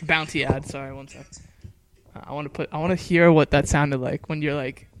 Bounty ad. Sorry, one sec. I want to hear what that sounded like when you're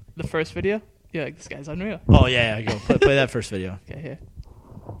like the first video. You're like, this guy's unreal. Oh, yeah, go. Play that first video. Okay, here.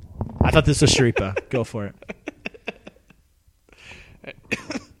 I thought this was Sharipa. Go for it.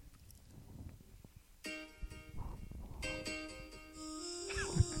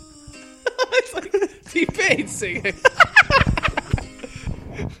 It's like T-Pain singing.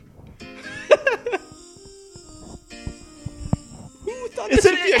 Who thought It's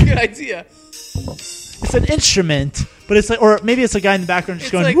this would be a good idea? It's an instrument, but it's like, or maybe it's a guy in the background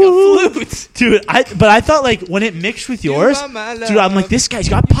just It's going, like "Woo." a flute. Dude, but I thought like when it mixed with yours, You are my dude, I'm like, love. this guy's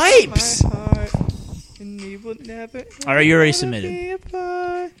got pipes. My heart, and we will never, All right, you already never submitted. be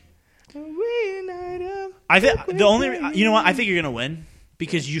apart. We night up. I think the only, you know what? I think you're gonna win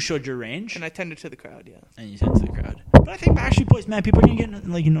because you showed your range And I tended to the crowd, yeah. and you sent it to the crowd. But I think Backstreet Boys, man, people are gonna get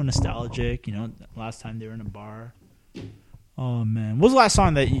like nostalgic. You know, last time they were in a bar. Oh man, what was the last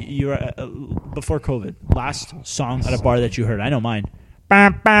song that you were before COVID? Last song at a bar that you heard? I know mine. Bow,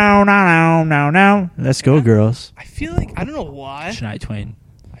 bow, now, now, now. Let's go, girls. I feel like, I don't know why, Shania Twain.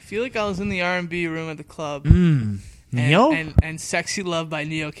 I feel like I was in the R&B room at the club. Neo? And Sexy Love by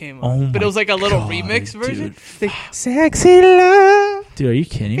Neo came Oh on. But it my was like a little God, remix version. dude. It's like, Sexy Love, Dude, are you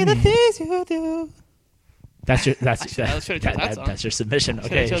kidding be the me? things you do. That's your I should've chose that song. that's your submission.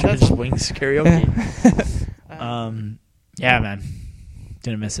 Should've Okay, chose that just song. wings karaoke. Yeah, man,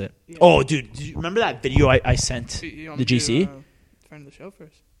 didn't miss it. Yeah. Oh, dude, did you remember that video I sent You want the me to, GC? friend of the show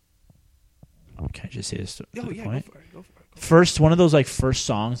first. Can I just say this to Oh, the yeah, point? go for it. Go for it. First, one of those like first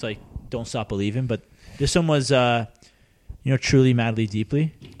songs, like "Don't Stop Believing," but this one was, "Truly, Madly,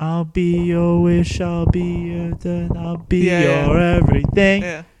 Deeply." I'll be your wish, I'll be your death, I'll be Yeah, your everything.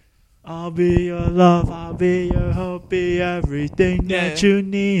 Yeah. I'll be your love, I'll be your hope, be everything Yeah. that you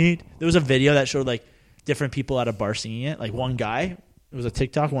need. There was a video that showed like different people at a bar singing it. Like one guy, it was a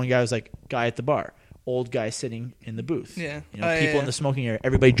TikTok. One guy was like guy at the bar, old guy sitting in the booth. Yeah. You know, Oh, yeah, people yeah. in the smoking area.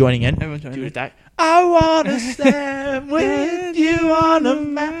 Everybody joining in. Everyone joining Dude, in. that I wanna stand with you on a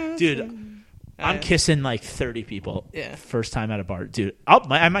mountain. Dude, I'm kissing like 30 people. Yeah. First time at a bar, dude.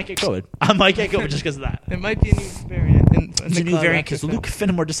 I might get COVID. I might get COVID just because of that. It might be a new variant. In It's the a new club variant after because Luke film.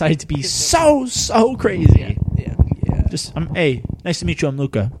 Finnemore decided to be so crazy. Yeah. Just hey, nice to meet you. I'm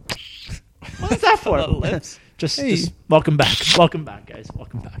Luca. What's that for? Little lips. Just welcome back. Welcome back, guys.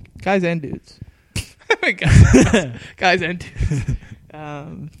 Welcome back. Guys and dudes. Guys and dudes.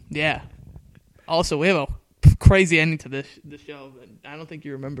 Yeah. Also, we have a crazy ending to this show that I don't think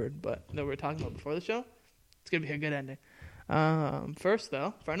you remembered, but that we were talking about before the show. It's gonna be a good ending. First,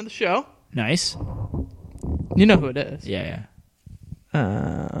 though, friend of the show. Nice. You know who it is. Yeah.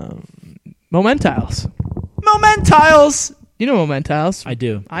 Momentiles. Momentiles. You know Momentiles. I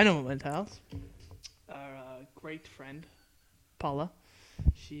do. I know Momentiles. Our great friend, Paula.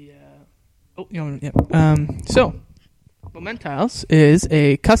 She. So, Momentiles is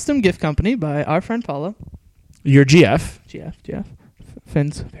a custom gift company by our friend Paula. Your GF. GF.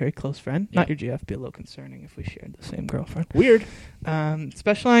 Finn's very close friend. Yeah. Not your GF. Be a little concerning if we shared the same girlfriend. Weird.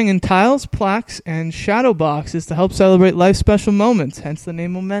 Specializing in tiles, plaques, and shadow boxes to help celebrate life's special moments. Hence the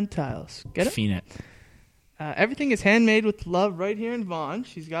name Momentiles. Get it? Fiend it. Everything is handmade with love right here in Vaughan.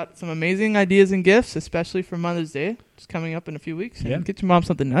 She's got some amazing ideas and gifts, especially for Mother's Day. It's coming up in a few weeks. Yeah. And get your mom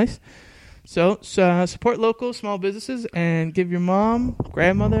something nice. So support local small businesses and give your mom,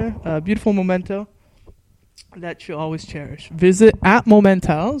 grandmother a beautiful memento that she'll always cherish. Visit at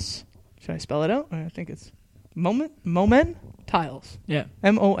Momentals. Should I spell it out? I think it's Momentiles. Yeah.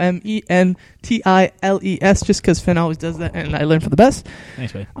 Momenttiles, just because Finn always does that, and I learn from the best.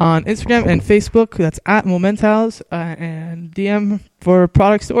 Thanks, buddy. On Instagram and Facebook, that's at Momentals, and DM for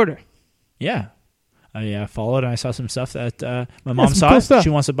products to order. Yeah. I followed and I saw some stuff that my mom some saw. cool stuff. She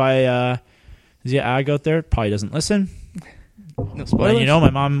wants to buy Zia Ag out there. Probably doesn't listen. No But spoilers. my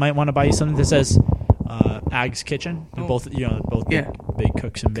mom might want to buy you something that says Ag's Kitchen. They're both Yeah. big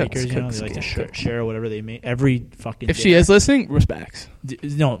cooks and bakers. Cooks, they like to yeah. share whatever they make every fucking. If day. she is listening, respects.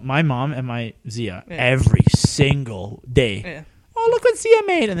 No, my mom and my Zia Yeah. every single day. Yeah. Oh, look what Zia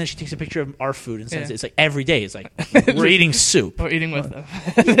made, and then she takes a picture of our food and sends Yeah. it. It's like every day. It's like we're eating soup. Or eating with them.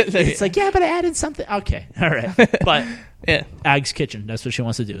 It's like, yeah, but I added something. Okay, all right. But yeah. Ag's Kitchen, that's what she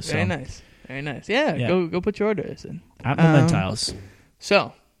wants to do. So Very nice. Very nice. Yeah. Yeah. Go put your orders in. at Momentiles.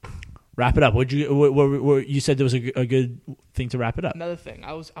 So Wrap it up. What you said there was a good thing to wrap it up. another thing,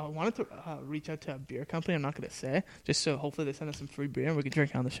 I wanted to reach out to a beer company. I'm not gonna say, just so hopefully they send us some free beer and we can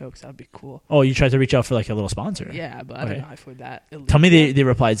drink it on the show because that'd be cool. Oh, you tried to reach out for like a little sponsor. Yeah, but I Okay. don't know if we're that. Illegal. Tell me they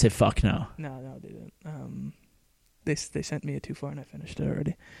replied and said fuck no. No, they didn't. They sent me a 2-4 and I finished it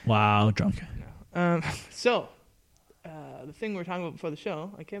already. Wow, drunk. No. So the thing we were talking about before the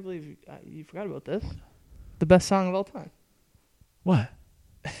show, I can't believe you forgot about this. The best song of all time. What?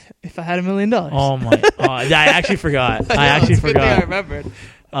 If I Had $1 Million. Oh my! I actually forgot. I actually It's a good thing I forgot.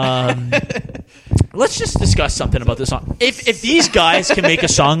 remembered. Let's just discuss something about this song. If these guys can make a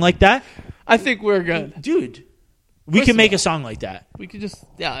song like that, I think we're good. dude, we First can of make all- a song like that. We could just,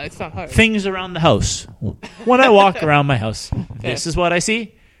 it's not hard. Things around the house. When I walk around my house, this is what I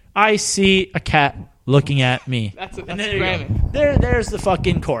see. I see a cat looking at me. That's And there Grammy. you go. There's the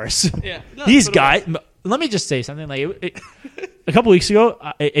fucking chorus. Yeah. No, These that's what it guys. Let me just say something. Like a couple weeks ago,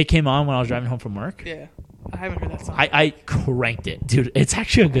 it came on when I was driving home from work. was. Yeah. I haven't heard that song. I cranked it, dude. It's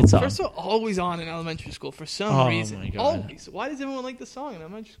actually a good song. First of all, always on in elementary school for some Oh, reason. my God. Always. Why does everyone like this song in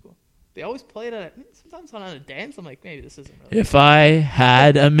elementary school? They always play it sometimes on a dance. I'm like, maybe this isn't really. If I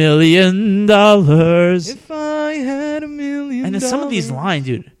had $1 million, If I had $1 million. and then some of these lines,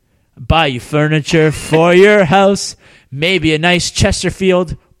 dude. Buy you furniture for your house, maybe a nice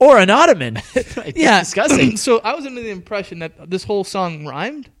Chesterfield or an ottoman. Like, Yeah. it's disgusting. So I was under the impression that this whole song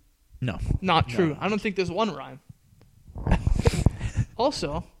rhymed. No. Not true. No. I don't think there's one rhyme.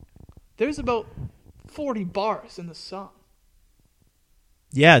 Also, there's about 40 bars in the song.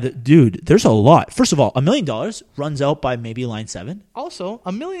 Yeah, dude, there's a lot. First of all, $1 million runs out by maybe line 7. Also,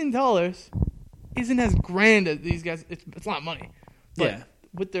 $1 million isn't as grand as these guys. It's not money. But Yeah.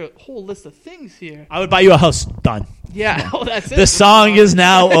 with their whole list of things here. I would buy you a house. Done. Yeah, well, that's it. The song is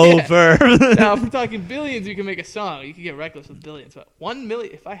now over. Now, if we're talking billions, you can make a song. You can get reckless with billions. But $1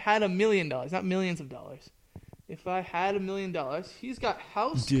 million, if I had $1 million, not millions of dollars. If I had $1 million, he's got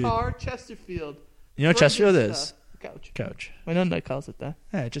house, Dude. car, Chesterfield. You know what fridge Chesterfield and is? stuff. Couch. Couch. My nonna calls it that.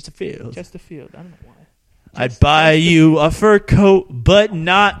 Yeah, just a field. Chesterfield. I don't know why. I'd buy you a fur coat, but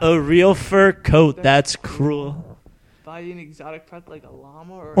not a real fur coat. That's cruel. Buy you an exotic pet like a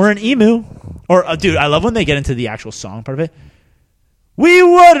llama Or an emu. Or, dude, I love when they get into the actual song part of it. We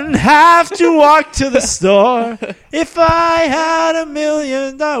wouldn't have to walk to the store if I had $1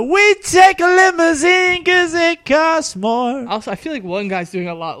 million. We'd take a limousine because it costs more. Also, I feel like one guy's doing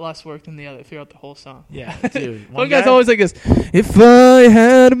a lot less work than the other throughout the whole song. Yeah, dude. One guy's always like this. If I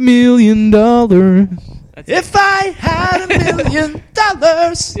had $1 million. That's it. If I had $1 million.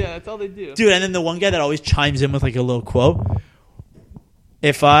 Yeah, that's all they do. Dude, and then the one guy that always chimes in with like a little quote.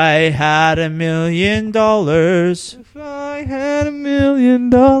 If I had $1 million, If I had $1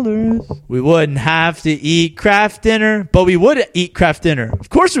 million. we wouldn't have to eat craft dinner, but we would eat craft dinner. Of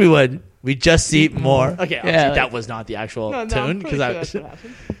course we would. We just eat more. Okay, obviously Yeah, that like- was not the actual No, I'm tune pretty because sure that's what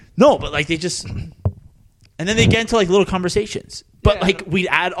happened. no, but like they just and then they get into like little conversations. But Yeah. like we'd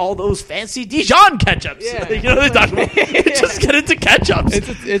add all those fancy Dijon ketchups. Yeah. You know what they're talking about? Just get into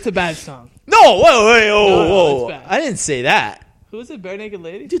ketchups. It's a bad song. No, whoa, No, whoa. it's bad. I didn't say that. Who is it? Bare Naked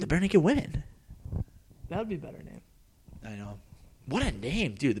Lady? Dude, the Bare Naked Women. That would be a better name. I know. What a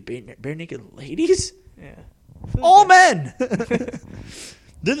name, dude. The Bare Naked Ladies? Yeah. All men.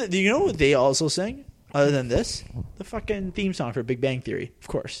 Do you know what they also sing? Other than this? The fucking theme song for Big Bang Theory, of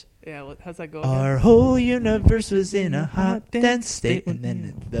course. Yeah, how's that go again? Our whole universe was in a hot, dense state. And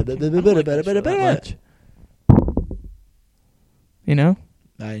then... I You know?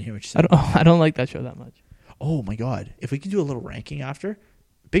 didn't hear what you said. I don't like that show that much. Oh, my God. If we can do a little ranking after,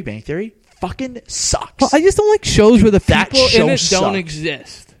 Big Bang Theory fucking sucks. Well, I just don't like shows where the That people show in it don't sucked.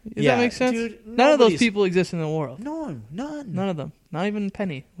 exist. Does that make sense? Dude, None of those people exist in the world. None. None of them. Not even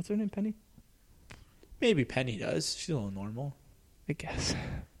Penny. What's her name? Penny? Maybe Penny does. She's a little normal. I guess.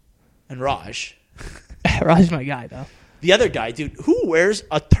 And Raj. Raj's my guy, though. The other guy, dude, who wears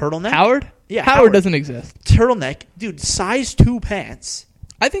a turtleneck? Howard? Yeah, Howard doesn't exist. Turtleneck. Dude, size 2 pants.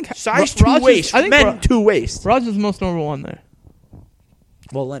 I think size 2 waist. I think men 2 waist. Raj is the most normal one there.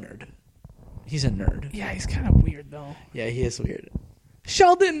 Well, Leonard. He's a nerd. Yeah, he's kind of weird, though. Yeah, he is weird.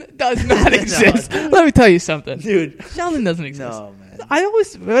 Sheldon does not exist. Let me tell you something. Dude. Sheldon doesn't exist. No, man.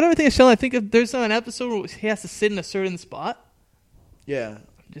 Whenever I think of Sheldon, I think if there's an episode where he has to sit in a certain spot. Yeah.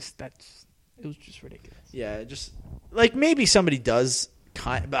 It was just ridiculous. Yeah, just, like, maybe somebody does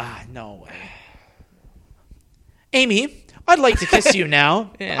no way. Amy, I'd like to kiss you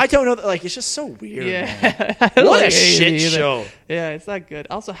now. Yeah. I don't know. Like, it's just so weird. Yeah. Man. What a shit show. Yeah, it's not good.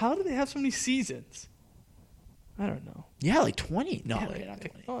 Also, how do they have so many seasons? I don't know. Yeah, like 20. No, Yeah, not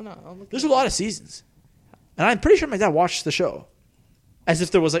 20. Oh, no. There's a lot of seasons. And I'm pretty sure my dad watched the show. As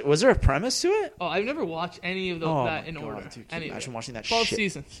if there was there a premise to it? Oh, I've never watched any of that in order. Dude, can you imagine watching that 12 shit?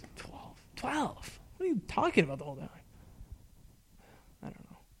 seasons. 12. What are you talking about the whole time? I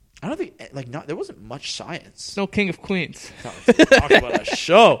don't know. I don't think, there wasn't much science. No King of Queens. No, talk about a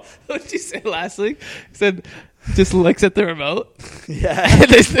show. What did you say last week? You said, just looks at the remote. Yeah.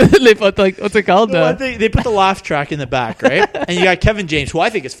 they put, what's it called? Well, they put the laugh track in the back, right? And you got Kevin James, who I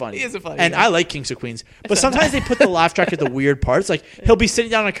think is funny. He is a funny and guy. I like Kings of Queens. But sometimes they put the laugh track at the weird parts. Like, he'll be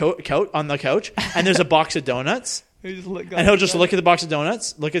sitting down on the couch, and there's a box of donuts. And he'll just look at the box of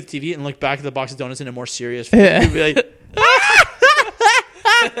donuts, look at the TV, and look back at the box of donuts in a more serious Yeah. He'll be like,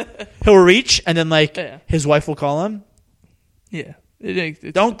 he'll reach, and then, his wife will call him. Yeah.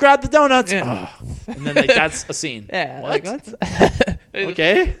 Don't grab the donuts. Yeah. And then, that's a scene. Yeah. What?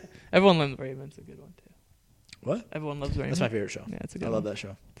 Okay. Everyone loves Raven's a good one, too. What? Everyone loves Raven. That's my favorite show. Yeah, it's a good I one. love that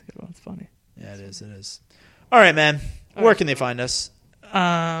show. It's a good one. It's funny. Yeah, it is. All right, man. Where can they find us?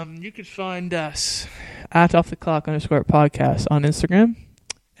 You could find us at @offtheclock_podcast on Instagram.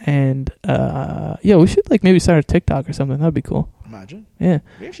 And, we should, maybe start a TikTok or something. That'd be cool. Imagine. Yeah.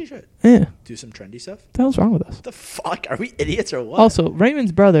 We actually should. Yeah. Do some trendy stuff. What the hell's wrong with us? What the fuck? Are we idiots or what? Also,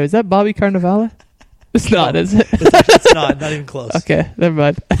 Raymond's brother, is that Bobby Carnivale? It's not, is it? It's not even close. Okay, never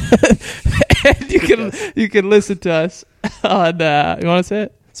mind. And you can listen to us on, you want to say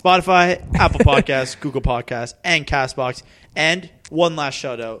it? Spotify, Apple Podcasts, Google Podcasts, and CastBox. And one last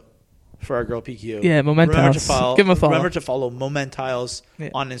shout out for our girl PQ. Yeah, Momentiles. Give him a follow. Remember to follow Momentiles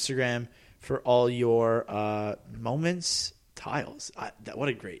on Instagram for all your moments. Tiles. What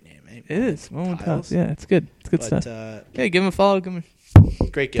a great name. Eh? It is. Momentiles. Yeah, it's good. It's good stuff. Yeah, give him a follow. Great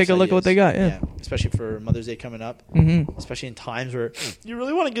gifts. Take a look at what they got. Yeah. Especially for Mother's Day coming up. Mm-hmm. Especially in times where you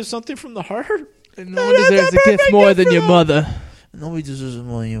really want to give something from the heart. And no one deserves a gift more than your mother. Nobody deserves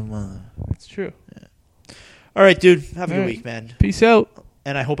more than your mother. It's true. Yeah. All right, dude. Have a good week, man. Peace out.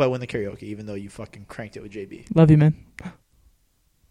 And I hope I win the karaoke, even though you fucking cranked it with JB. Love you, man.